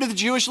afraid of the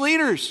Jewish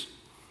leaders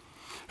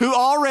who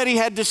already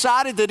had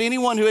decided that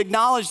anyone who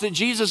acknowledged that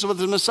Jesus was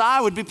the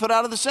Messiah would be put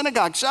out of the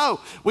synagogue. So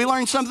we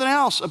learned something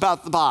else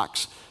about the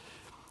box.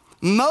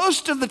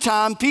 Most of the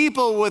time,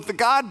 people with the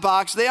God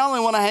box, they only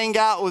want to hang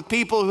out with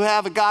people who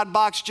have a God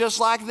box just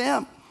like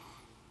them.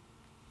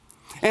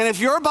 And if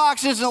your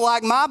box isn't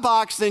like my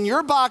box, then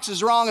your box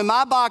is wrong and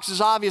my box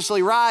is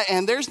obviously right,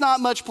 and there's not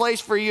much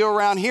place for you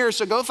around here,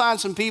 so go find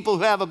some people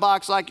who have a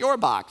box like your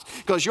box,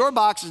 because your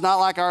box is not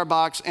like our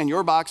box and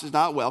your box is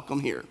not welcome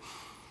here.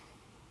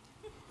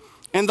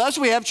 And thus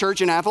we have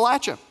church in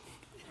Appalachia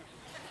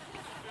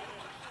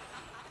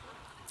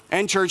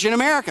and church in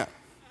America.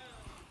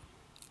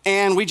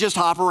 And we just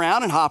hop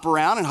around and hop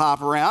around and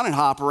hop around and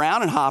hop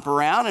around and hop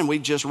around, and we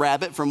just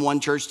rabbit from one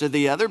church to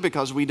the other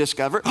because we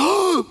discover,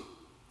 oh,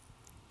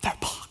 their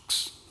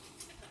box.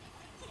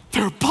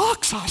 Their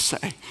box, I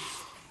say.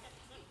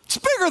 It's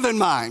bigger than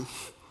mine.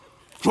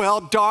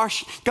 Well,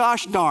 gosh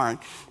darn.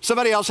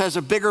 Somebody else has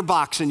a bigger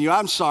box than you,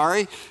 I'm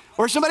sorry.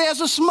 Or somebody has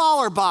a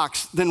smaller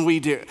box than we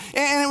do.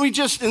 And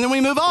then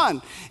we move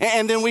on.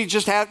 And then we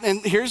just have,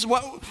 and here's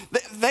what,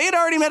 they had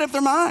already made up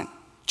their mind.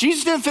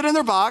 Jesus didn't fit in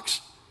their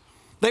box.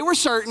 They were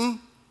certain,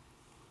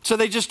 so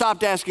they just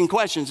stopped asking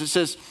questions. It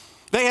says,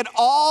 they had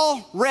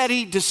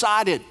already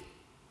decided.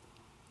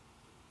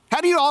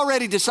 How do you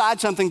already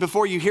decide something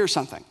before you hear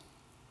something?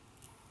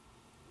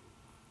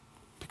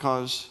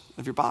 Because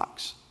of your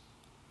box.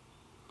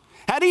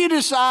 How do you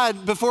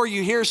decide before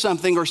you hear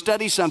something or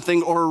study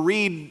something or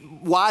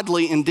read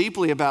widely and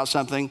deeply about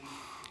something?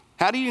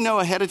 How do you know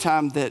ahead of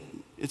time that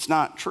it's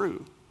not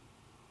true?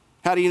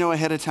 How do you know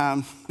ahead of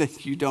time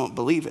that you don't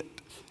believe it?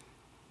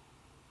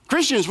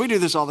 Christians, we do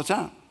this all the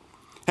time.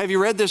 Have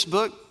you read this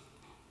book?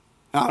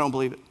 No, I don't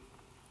believe it.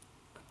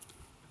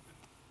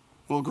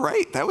 Well,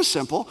 great. That was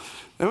simple.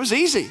 That was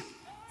easy.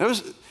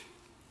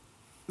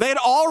 They had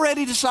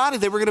already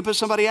decided they were going to put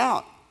somebody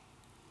out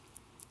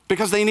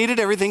because they needed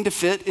everything to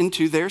fit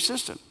into their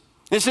system.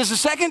 It says the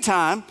second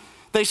time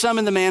they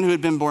summoned the man who had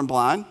been born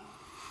blind.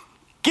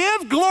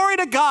 Give glory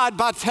to God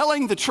by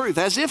telling the truth,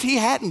 as if he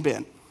hadn't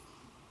been.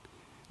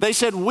 They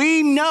said,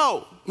 we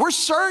know, we're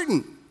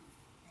certain.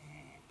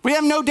 We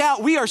have no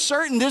doubt. We are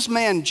certain this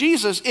man,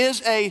 Jesus,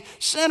 is a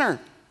sinner.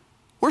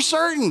 We're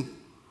certain.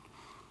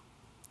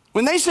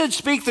 When they said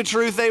speak the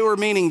truth, they were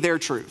meaning their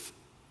truth.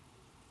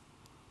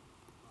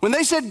 When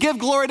they said give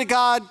glory to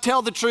God,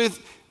 tell the truth,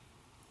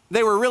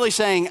 they were really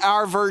saying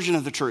our version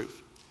of the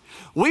truth.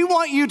 We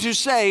want you to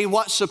say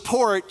what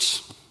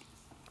supports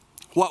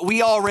what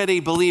we already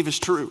believe is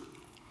true.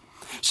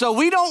 So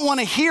we don't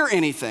want to hear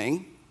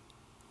anything.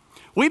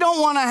 We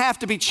don't want to have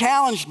to be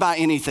challenged by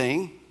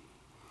anything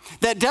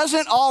that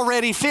doesn't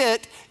already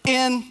fit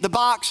in the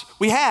box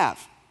we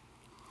have.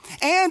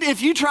 And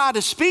if you try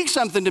to speak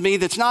something to me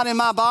that's not in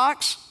my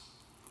box,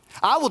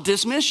 I will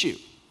dismiss you.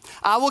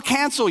 I will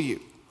cancel you.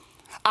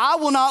 I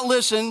will not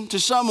listen to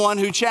someone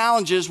who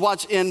challenges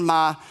what's in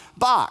my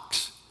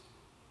box.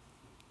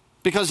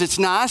 Because it's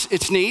nice,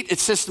 it's neat,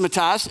 it's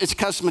systematized, it's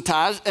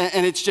customized,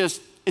 and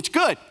it's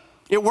good.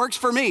 It works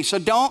for me. So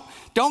don't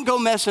go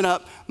messing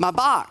up my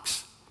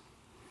box.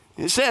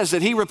 It says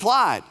that he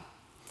replied,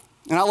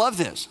 and I love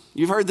this.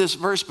 You've heard this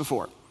verse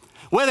before.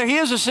 Whether he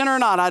is a sinner or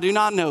not, I do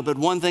not know, but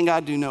one thing I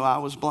do know, I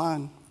was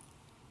blind,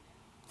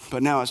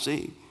 but now I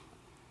see.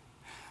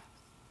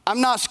 I'm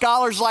not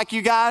scholars like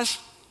you guys.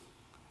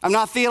 I'm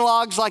not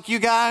theologues like you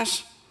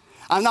guys.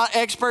 I'm not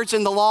experts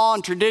in the law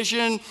and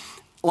tradition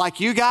like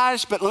you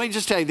guys, but let me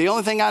just tell you, the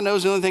only thing I know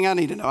is the only thing I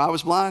need to know. I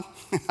was blind,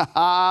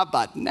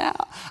 but now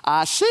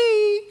I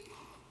see.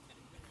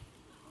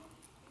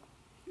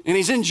 And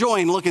he's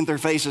enjoying looking at their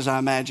faces, I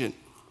imagine.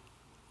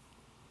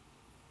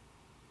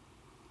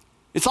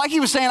 It's like he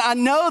was saying, I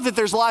know that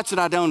there's lots that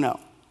I don't know.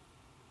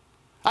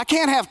 I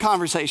can't have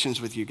conversations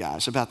with you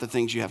guys about the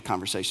things you have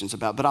conversations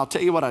about, but I'll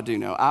tell you what I do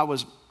know. I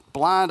was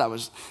blind, I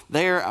was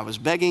there, I was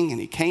begging, and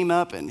he came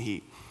up and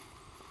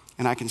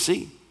I can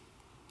see.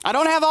 I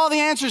don't have all the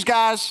answers,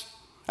 guys.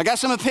 I got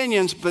some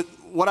opinions, but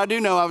what I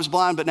do know, I was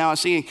blind, but now I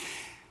see.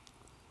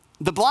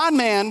 The blind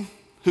man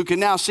who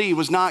can now see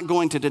was not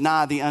going to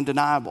deny the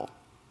undeniable.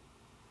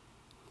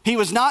 He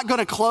was not going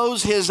to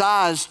close his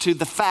eyes to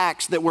the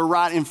facts that were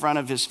right in front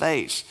of his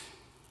face.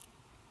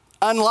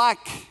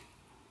 Unlike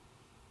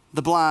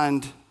the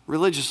blind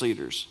religious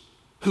leaders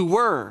who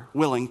were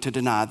willing to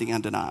deny the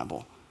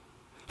undeniable,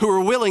 who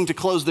were willing to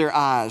close their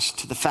eyes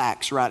to the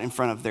facts right in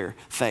front of their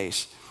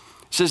face.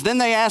 It says, then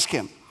they asked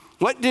him,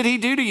 what did he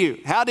do to you?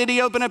 How did he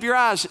open up your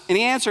eyes? And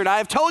he answered, I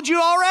have told you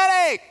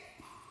already.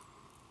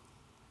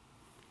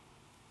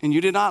 And you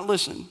did not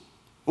listen.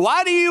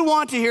 Why do you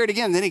want to hear it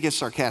again? Then he gets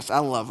sarcastic. I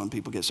love when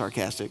people get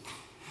sarcastic.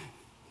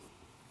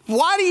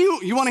 Why do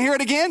you want to hear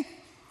it again?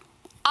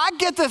 I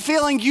get the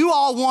feeling you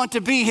all want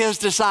to be his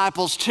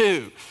disciples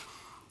too,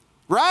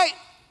 right?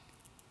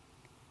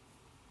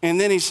 And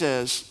then he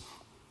says,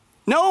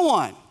 no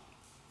one.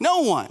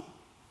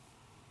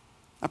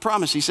 I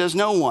promise, he says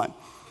no one.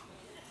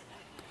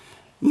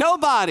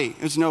 Nobody.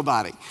 It's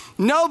nobody.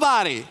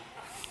 Nobody.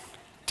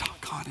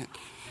 Doggone it.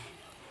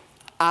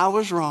 I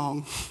was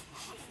wrong.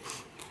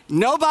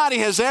 Nobody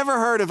has ever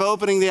heard of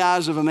opening the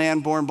eyes of a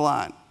man born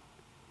blind.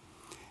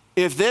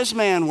 If this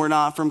man were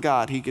not from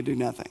God, he could do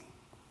nothing.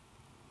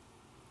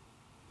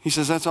 He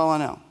says, that's all I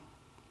know.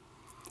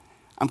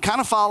 I'm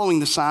kind of following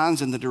the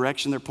signs in the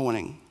direction they're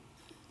pointing,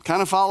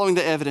 kind of following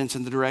the evidence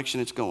in the direction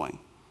it's going.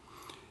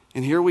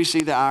 And here we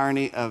see the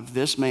irony of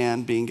this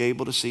man being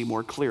able to see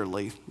more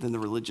clearly than the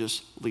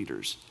religious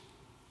leaders.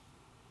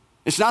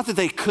 It's not that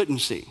they couldn't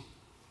see.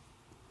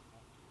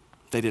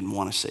 They didn't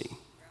want to see.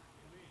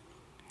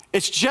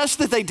 It's just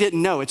that they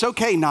didn't know. It's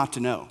okay not to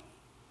know,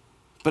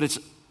 but it's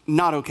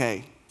not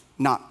okay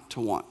not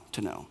to want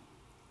to know.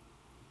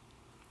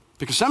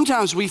 Because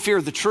sometimes we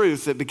fear the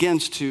truth that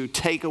begins to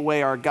take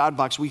away our God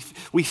box. We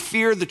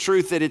fear the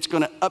truth that it's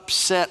going to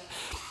upset,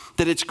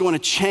 that it's going to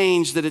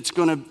change, that it's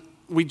going to,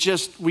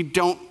 we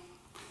don't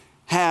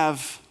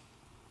have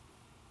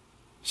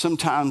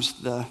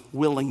sometimes the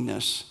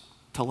willingness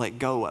to let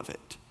go of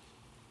it.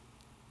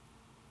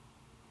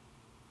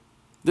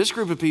 This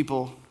group of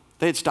people,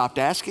 they had stopped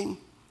asking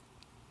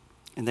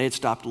and they had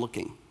stopped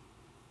looking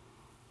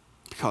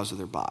because of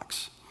their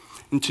box.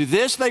 And to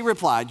this they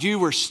replied, you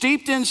were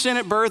steeped in sin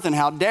at birth, and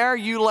how dare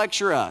you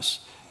lecture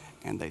us?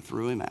 And they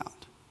threw him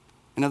out.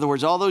 In other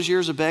words, all those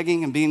years of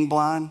begging and being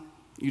blind,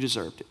 you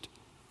deserved it.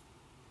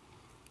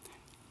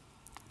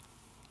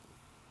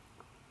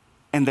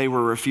 And they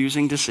were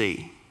refusing to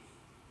see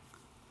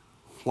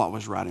what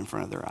was right in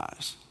front of their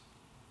eyes.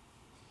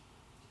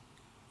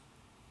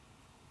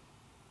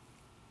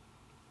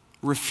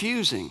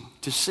 Refusing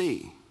to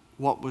see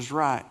what was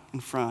right in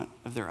front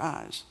of their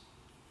eyes.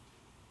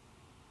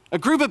 A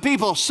group of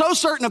people so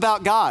certain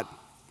about God.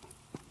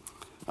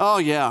 Oh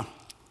yeah,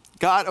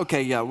 God,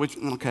 okay, yeah,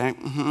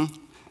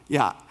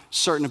 yeah,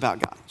 certain about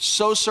God.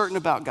 So certain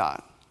about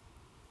God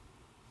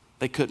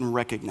they couldn't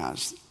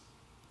recognize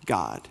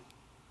God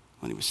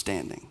when he was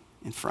standing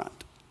in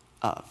front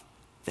of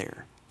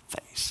their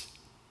face.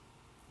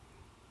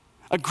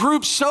 A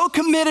group so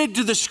committed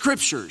to the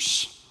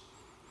scriptures.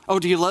 Oh,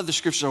 do you love the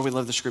scriptures? Oh, we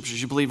love the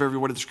scriptures. You believe every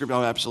word of the scripture?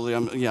 Oh,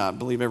 absolutely. I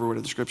believe every word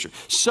of the scripture.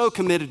 So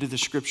committed to the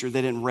scripture,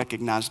 they didn't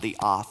recognize the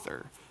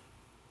author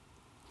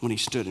when he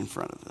stood in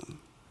front of them.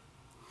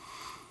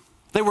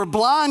 They were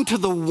blind to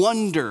the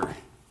wonder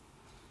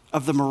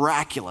of the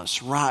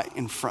miraculous right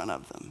in front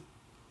of them.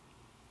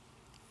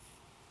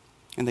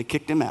 And they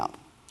kicked him out.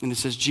 And it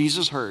says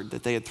Jesus heard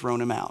that they had thrown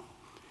him out.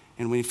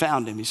 And when he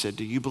found him, he said,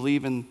 "Do you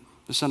believe in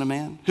the Son of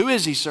Man? Who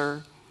is he,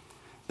 sir?"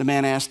 The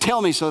man asked,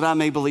 "Tell me so that I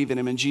may believe in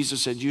him." And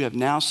Jesus said, "You have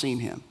now seen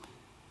him.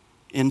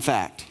 In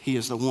fact, he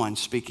is the one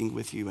speaking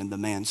with you." And the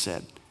man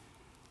said,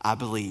 "I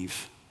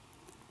believe."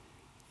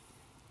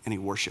 And he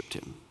worshiped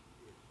him.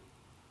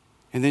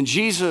 And then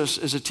Jesus,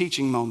 as a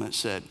teaching moment,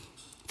 said,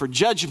 "For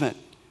judgment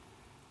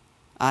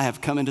I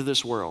have come into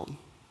this world,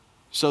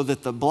 so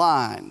that the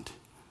blind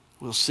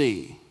will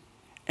see,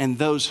 and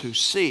those who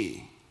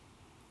see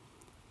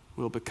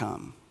will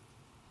become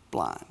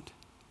blind."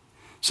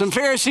 Some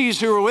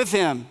Pharisees who were with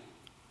him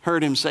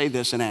heard him say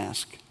this and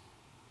ask,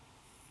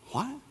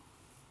 "What?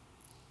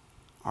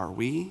 Are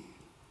we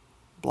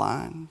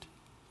blind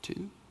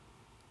too?"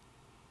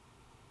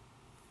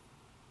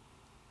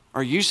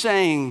 Are you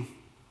saying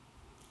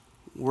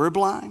we're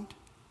blind?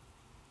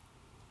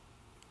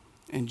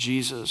 And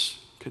Jesus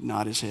could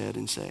nod his head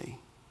and say,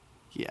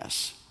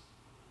 "Yes,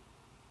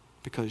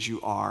 because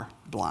you are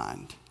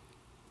blind.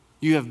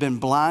 You have been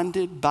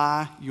blinded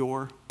by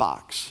your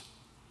box,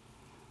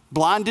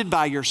 blinded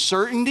by your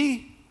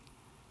certainty,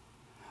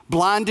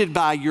 blinded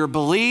by your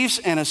beliefs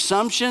and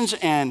assumptions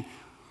and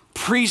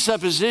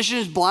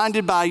presuppositions,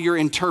 blinded by your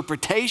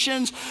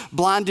interpretations,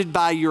 blinded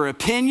by your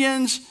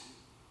opinions,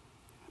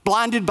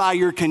 blinded by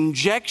your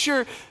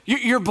conjecture.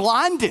 You're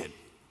blinded.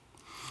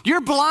 You're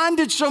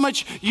blinded so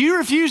much you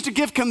refuse to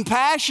give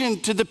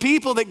compassion to the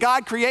people that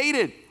God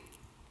created.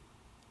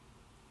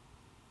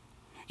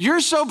 You're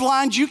so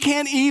blind you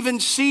can't even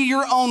see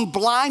your own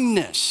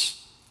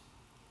blindness.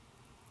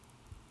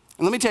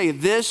 And let me tell you,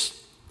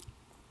 this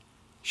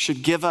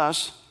should give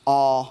us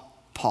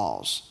all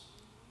pause.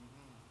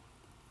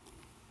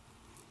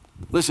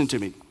 Listen to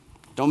me.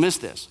 Don't miss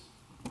this.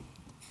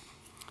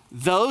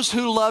 Those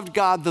who loved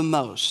God the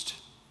most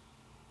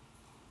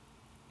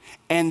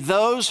and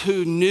those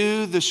who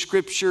knew the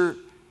scripture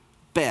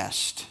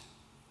best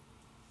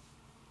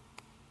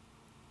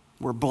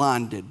were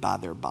blinded by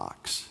their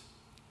box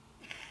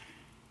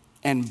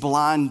and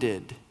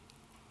blinded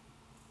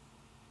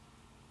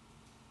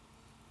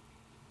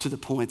to the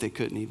point they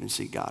couldn't even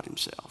see God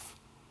himself.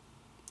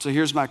 So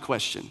here's my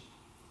question.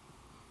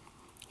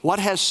 What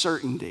has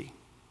certainty?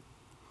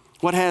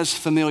 What has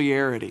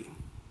familiarity?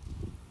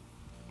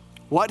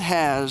 What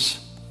has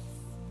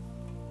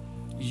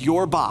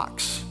your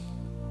box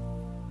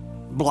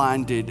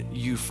blinded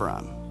you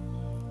from?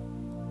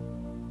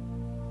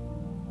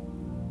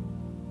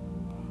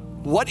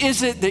 What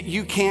is it that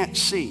you can't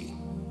see?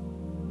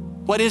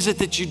 What is it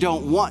that you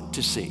don't want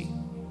to see?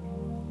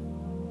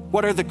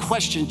 What are the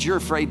questions you're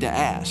afraid to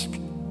ask?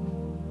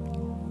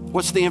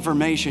 What's the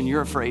information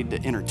you're afraid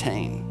to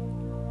entertain?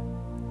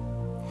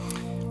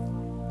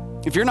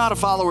 If you're not a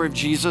follower of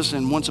Jesus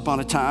and once upon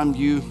a time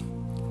you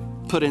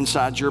put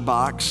inside your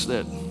box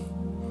that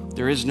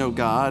there is no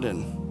God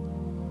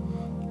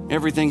and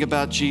everything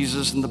about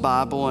Jesus and the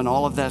Bible and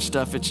all of that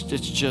stuff, it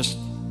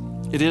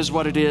is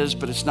what it is,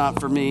 but it's not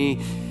for me.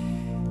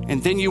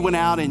 And then you went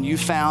out and you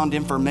found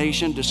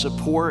information to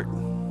support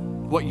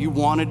what you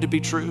wanted to be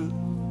true.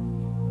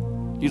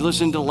 You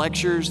listened to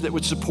lectures that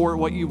would support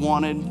what you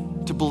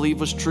wanted to believe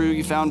was true.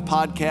 You found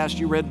podcasts,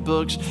 you read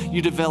books,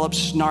 you developed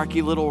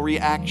snarky little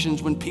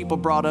reactions when people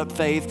brought up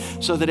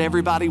faith so that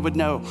everybody would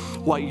know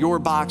what your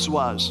box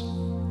was.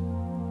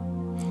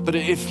 But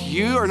if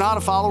you are not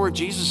a follower of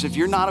Jesus, if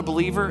you're not a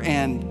believer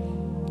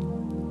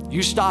and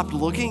you stopped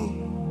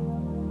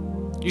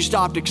looking, you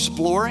stopped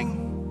exploring,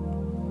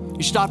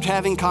 you stopped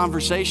having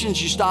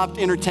conversations, you stopped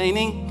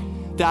entertaining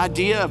the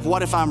idea of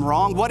what if I'm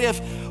wrong? What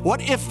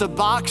if the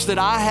box that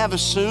I have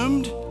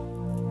assumed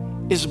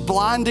is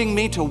blinding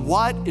me to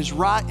what is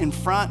right in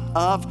front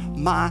of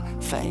my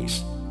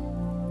face?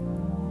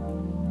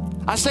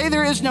 I say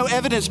there is no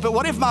evidence, but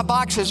what if my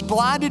box has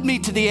blinded me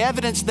to the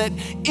evidence that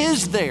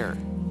is there?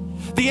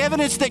 The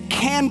evidence that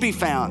can be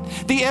found,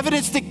 the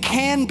evidence that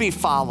can be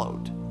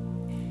followed.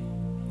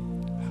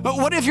 But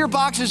what if your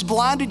box has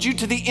blinded you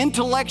to the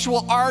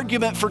intellectual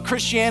argument for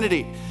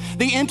Christianity,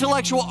 the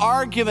intellectual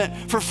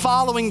argument for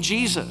following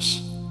Jesus?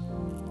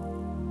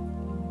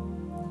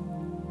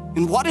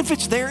 And what if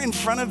it's there in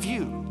front of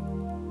you,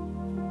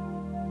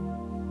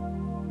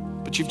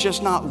 but you've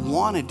just not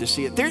wanted to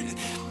see it?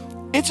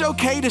 It's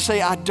okay to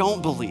say, I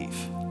don't believe,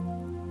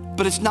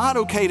 but it's not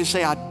okay to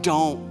say, I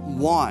don't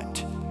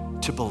want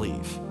to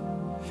believe.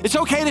 It's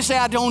okay to say,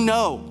 I don't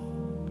know,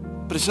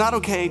 but it's not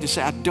okay to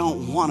say, I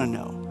don't want to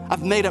know.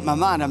 I've made up my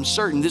mind. I'm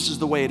certain this is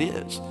the way it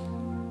is.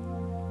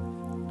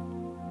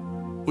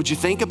 Would you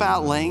think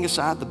about laying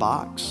aside the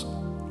box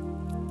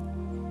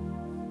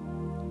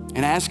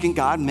and asking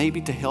God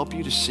maybe to help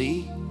you to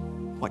see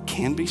what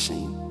can be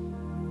seen?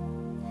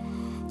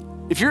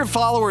 If you're a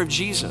follower of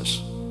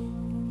Jesus,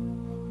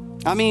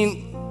 I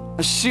mean,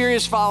 a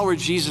serious follower of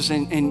Jesus,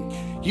 and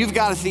you've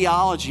got a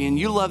theology, and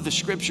you love the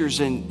scriptures,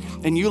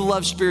 and you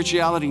love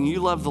spirituality, and you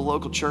love the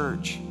local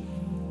church,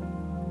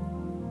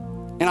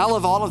 and I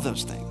love all of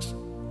those things,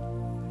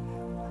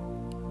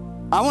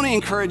 I want to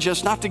encourage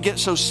us not to get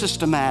so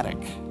systematic,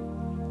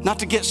 not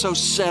to get so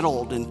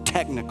settled and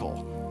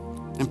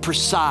technical and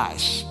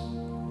precise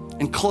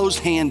and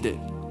close-handed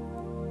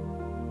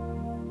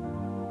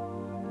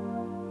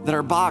that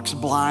our box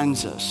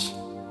blinds us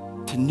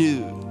to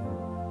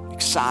new,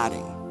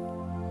 exciting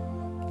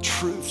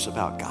truths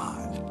about God.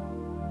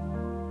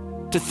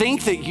 To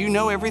think that you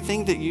know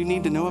everything that you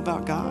need to know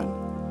about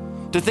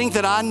God. To think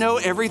that I know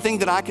everything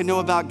that I can know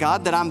about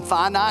God, that I'm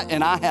finite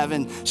and I have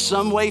in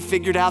some way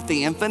figured out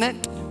the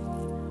infinite.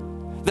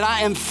 That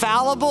I am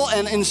fallible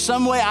and in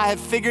some way I have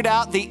figured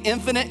out the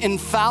infinite,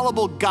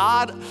 infallible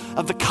God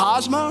of the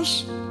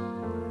cosmos.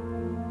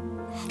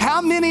 How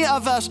many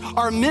of us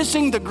are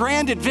missing the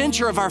grand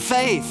adventure of our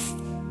faith?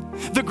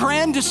 The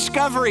grand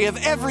discovery of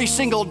every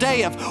single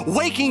day of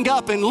waking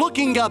up and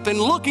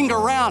looking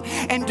around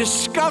and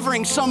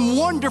discovering some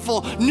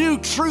wonderful new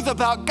truth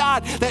about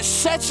God that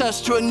sets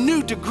us to a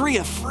new degree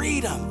of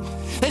freedom,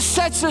 that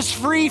sets us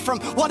free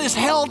from what has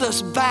held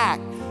us back,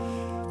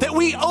 that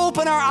we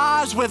open our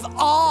eyes with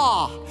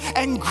awe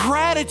and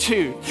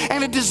gratitude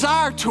and a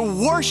desire to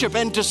worship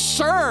and to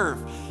serve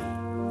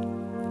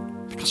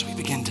because we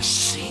begin to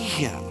see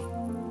Him.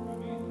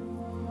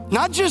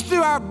 Not just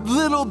through our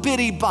little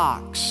bitty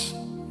box,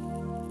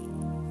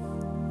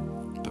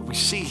 but we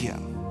see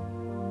Him.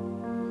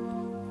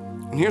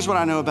 And here's what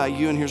I know about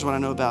you, and here's what I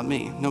know about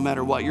me. No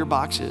matter what your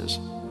box is,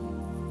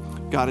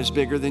 God is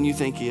bigger than you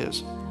think He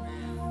is.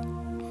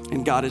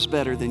 And God is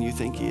better than you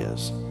think He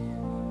is.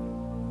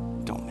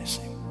 Don't miss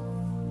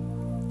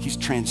Him. He's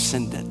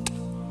transcendent.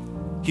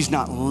 He's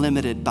not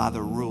limited by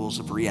the rules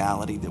of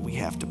reality that we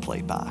have to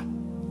play by.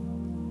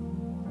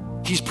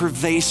 He's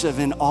pervasive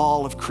in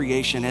all of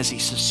creation as He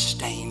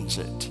sustains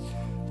it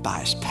by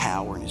His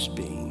power and His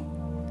being.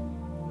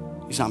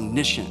 He's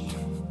omniscient.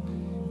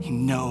 He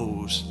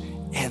knows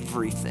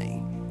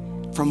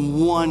everything. From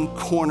one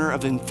corner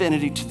of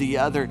infinity to the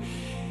other,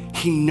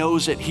 He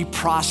knows it. He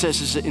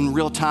processes it in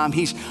real time.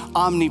 He's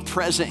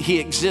omnipresent. He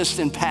exists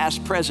in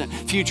past, present,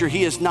 future.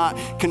 He is not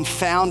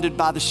confounded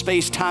by the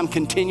space-time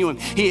continuum.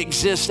 He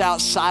exists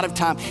outside of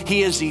time.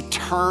 He is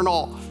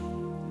eternal.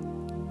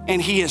 And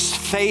He is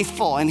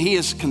faithful, and He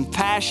is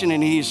compassionate,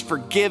 and He is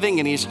forgiving,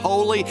 and He's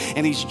holy,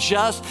 and He's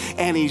just,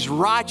 and He's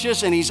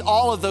righteous, and He's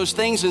all of those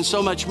things and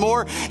so much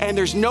more. And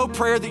there's no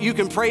prayer that you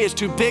can pray is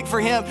too big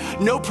for Him.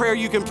 No prayer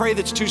you can pray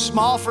that's too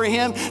small for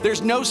Him.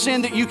 There's no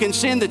sin that you can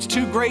sin that's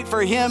too great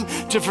for Him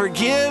to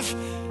forgive.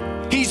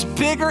 He's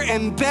bigger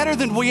and better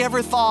than we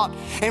ever thought.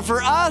 And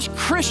for us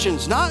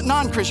Christians, not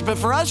non-Christians, but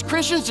for us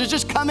Christians to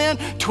just come in,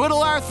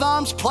 twiddle our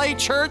thumbs, play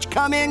church,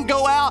 come in,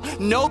 go out,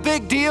 no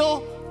big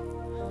deal.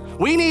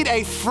 We need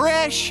a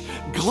fresh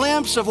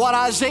glimpse of what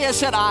Isaiah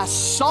said. I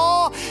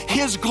saw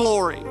His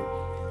glory.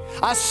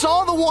 I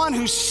saw the one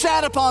who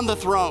sat upon the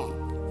throne.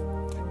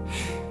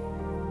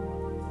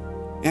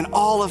 And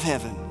all of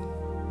heaven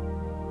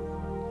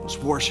was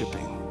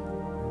worshiping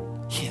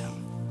Him.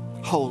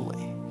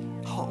 Holy,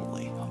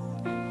 holy,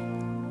 holy.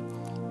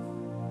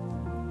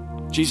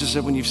 Jesus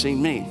said, when you've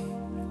seen me,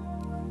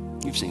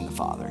 you've seen the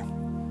Father.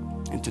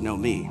 And to know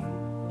me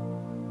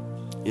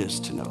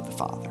is to know the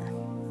Father.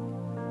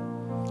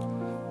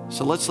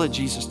 So let's let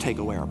Jesus take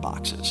away our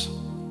boxes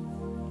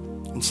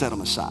and set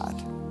them aside.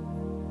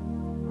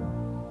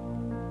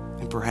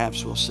 And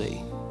perhaps we'll see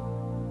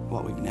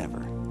what we've never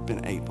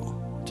been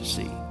able to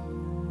see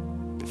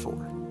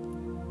before.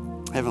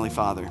 Heavenly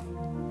Father,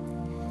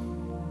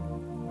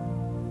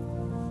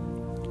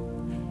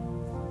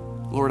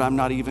 Lord, I'm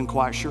not even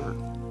quite sure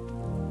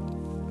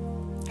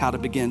how to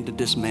begin to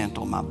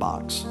dismantle my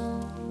box.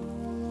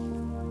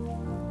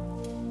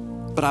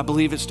 But I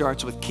believe it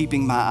starts with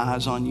keeping my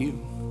eyes on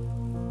You.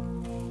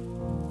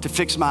 To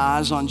fix my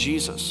eyes on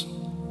Jesus,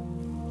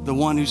 the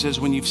one who says,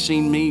 when you've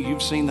seen me,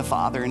 you've seen the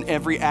Father. In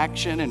every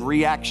action and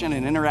reaction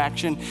and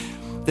interaction,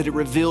 that it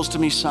reveals to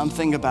me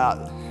something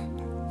about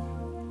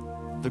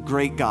the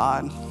great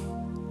God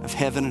of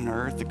heaven and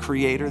earth, the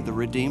Creator, the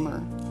Redeemer,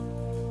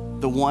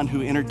 the one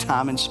who entered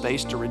time and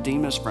space to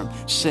redeem us from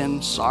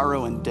sin,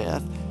 sorrow, and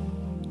death.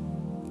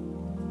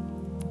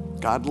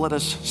 God, let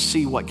us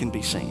see what can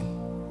be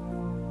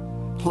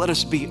seen. Let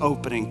us be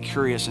open and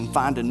curious and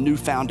find a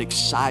newfound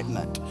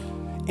excitement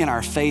in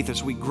our faith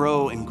as we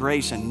grow in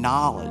grace and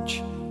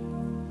knowledge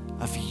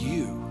of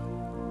You.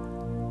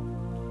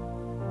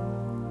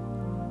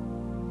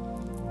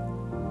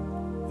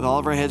 With all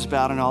of our heads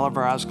bowed and all of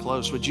our eyes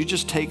closed, would you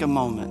just take a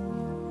moment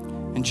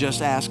and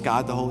just ask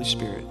God the Holy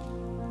Spirit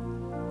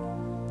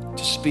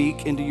to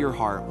speak into your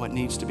heart what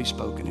needs to be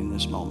spoken in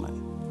this moment?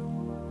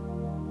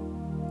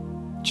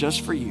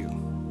 Just for you.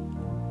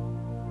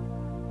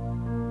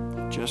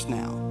 just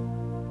now.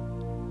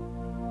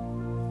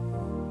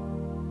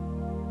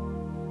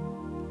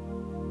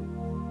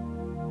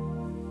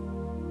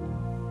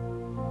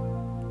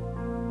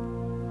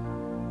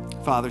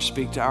 Father,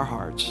 speak to our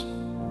hearts.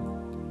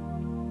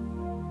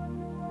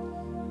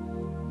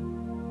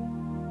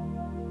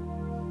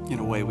 In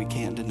a way we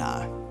can't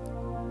deny.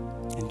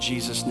 In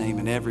Jesus' name,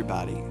 and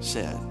everybody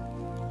said,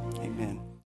 amen.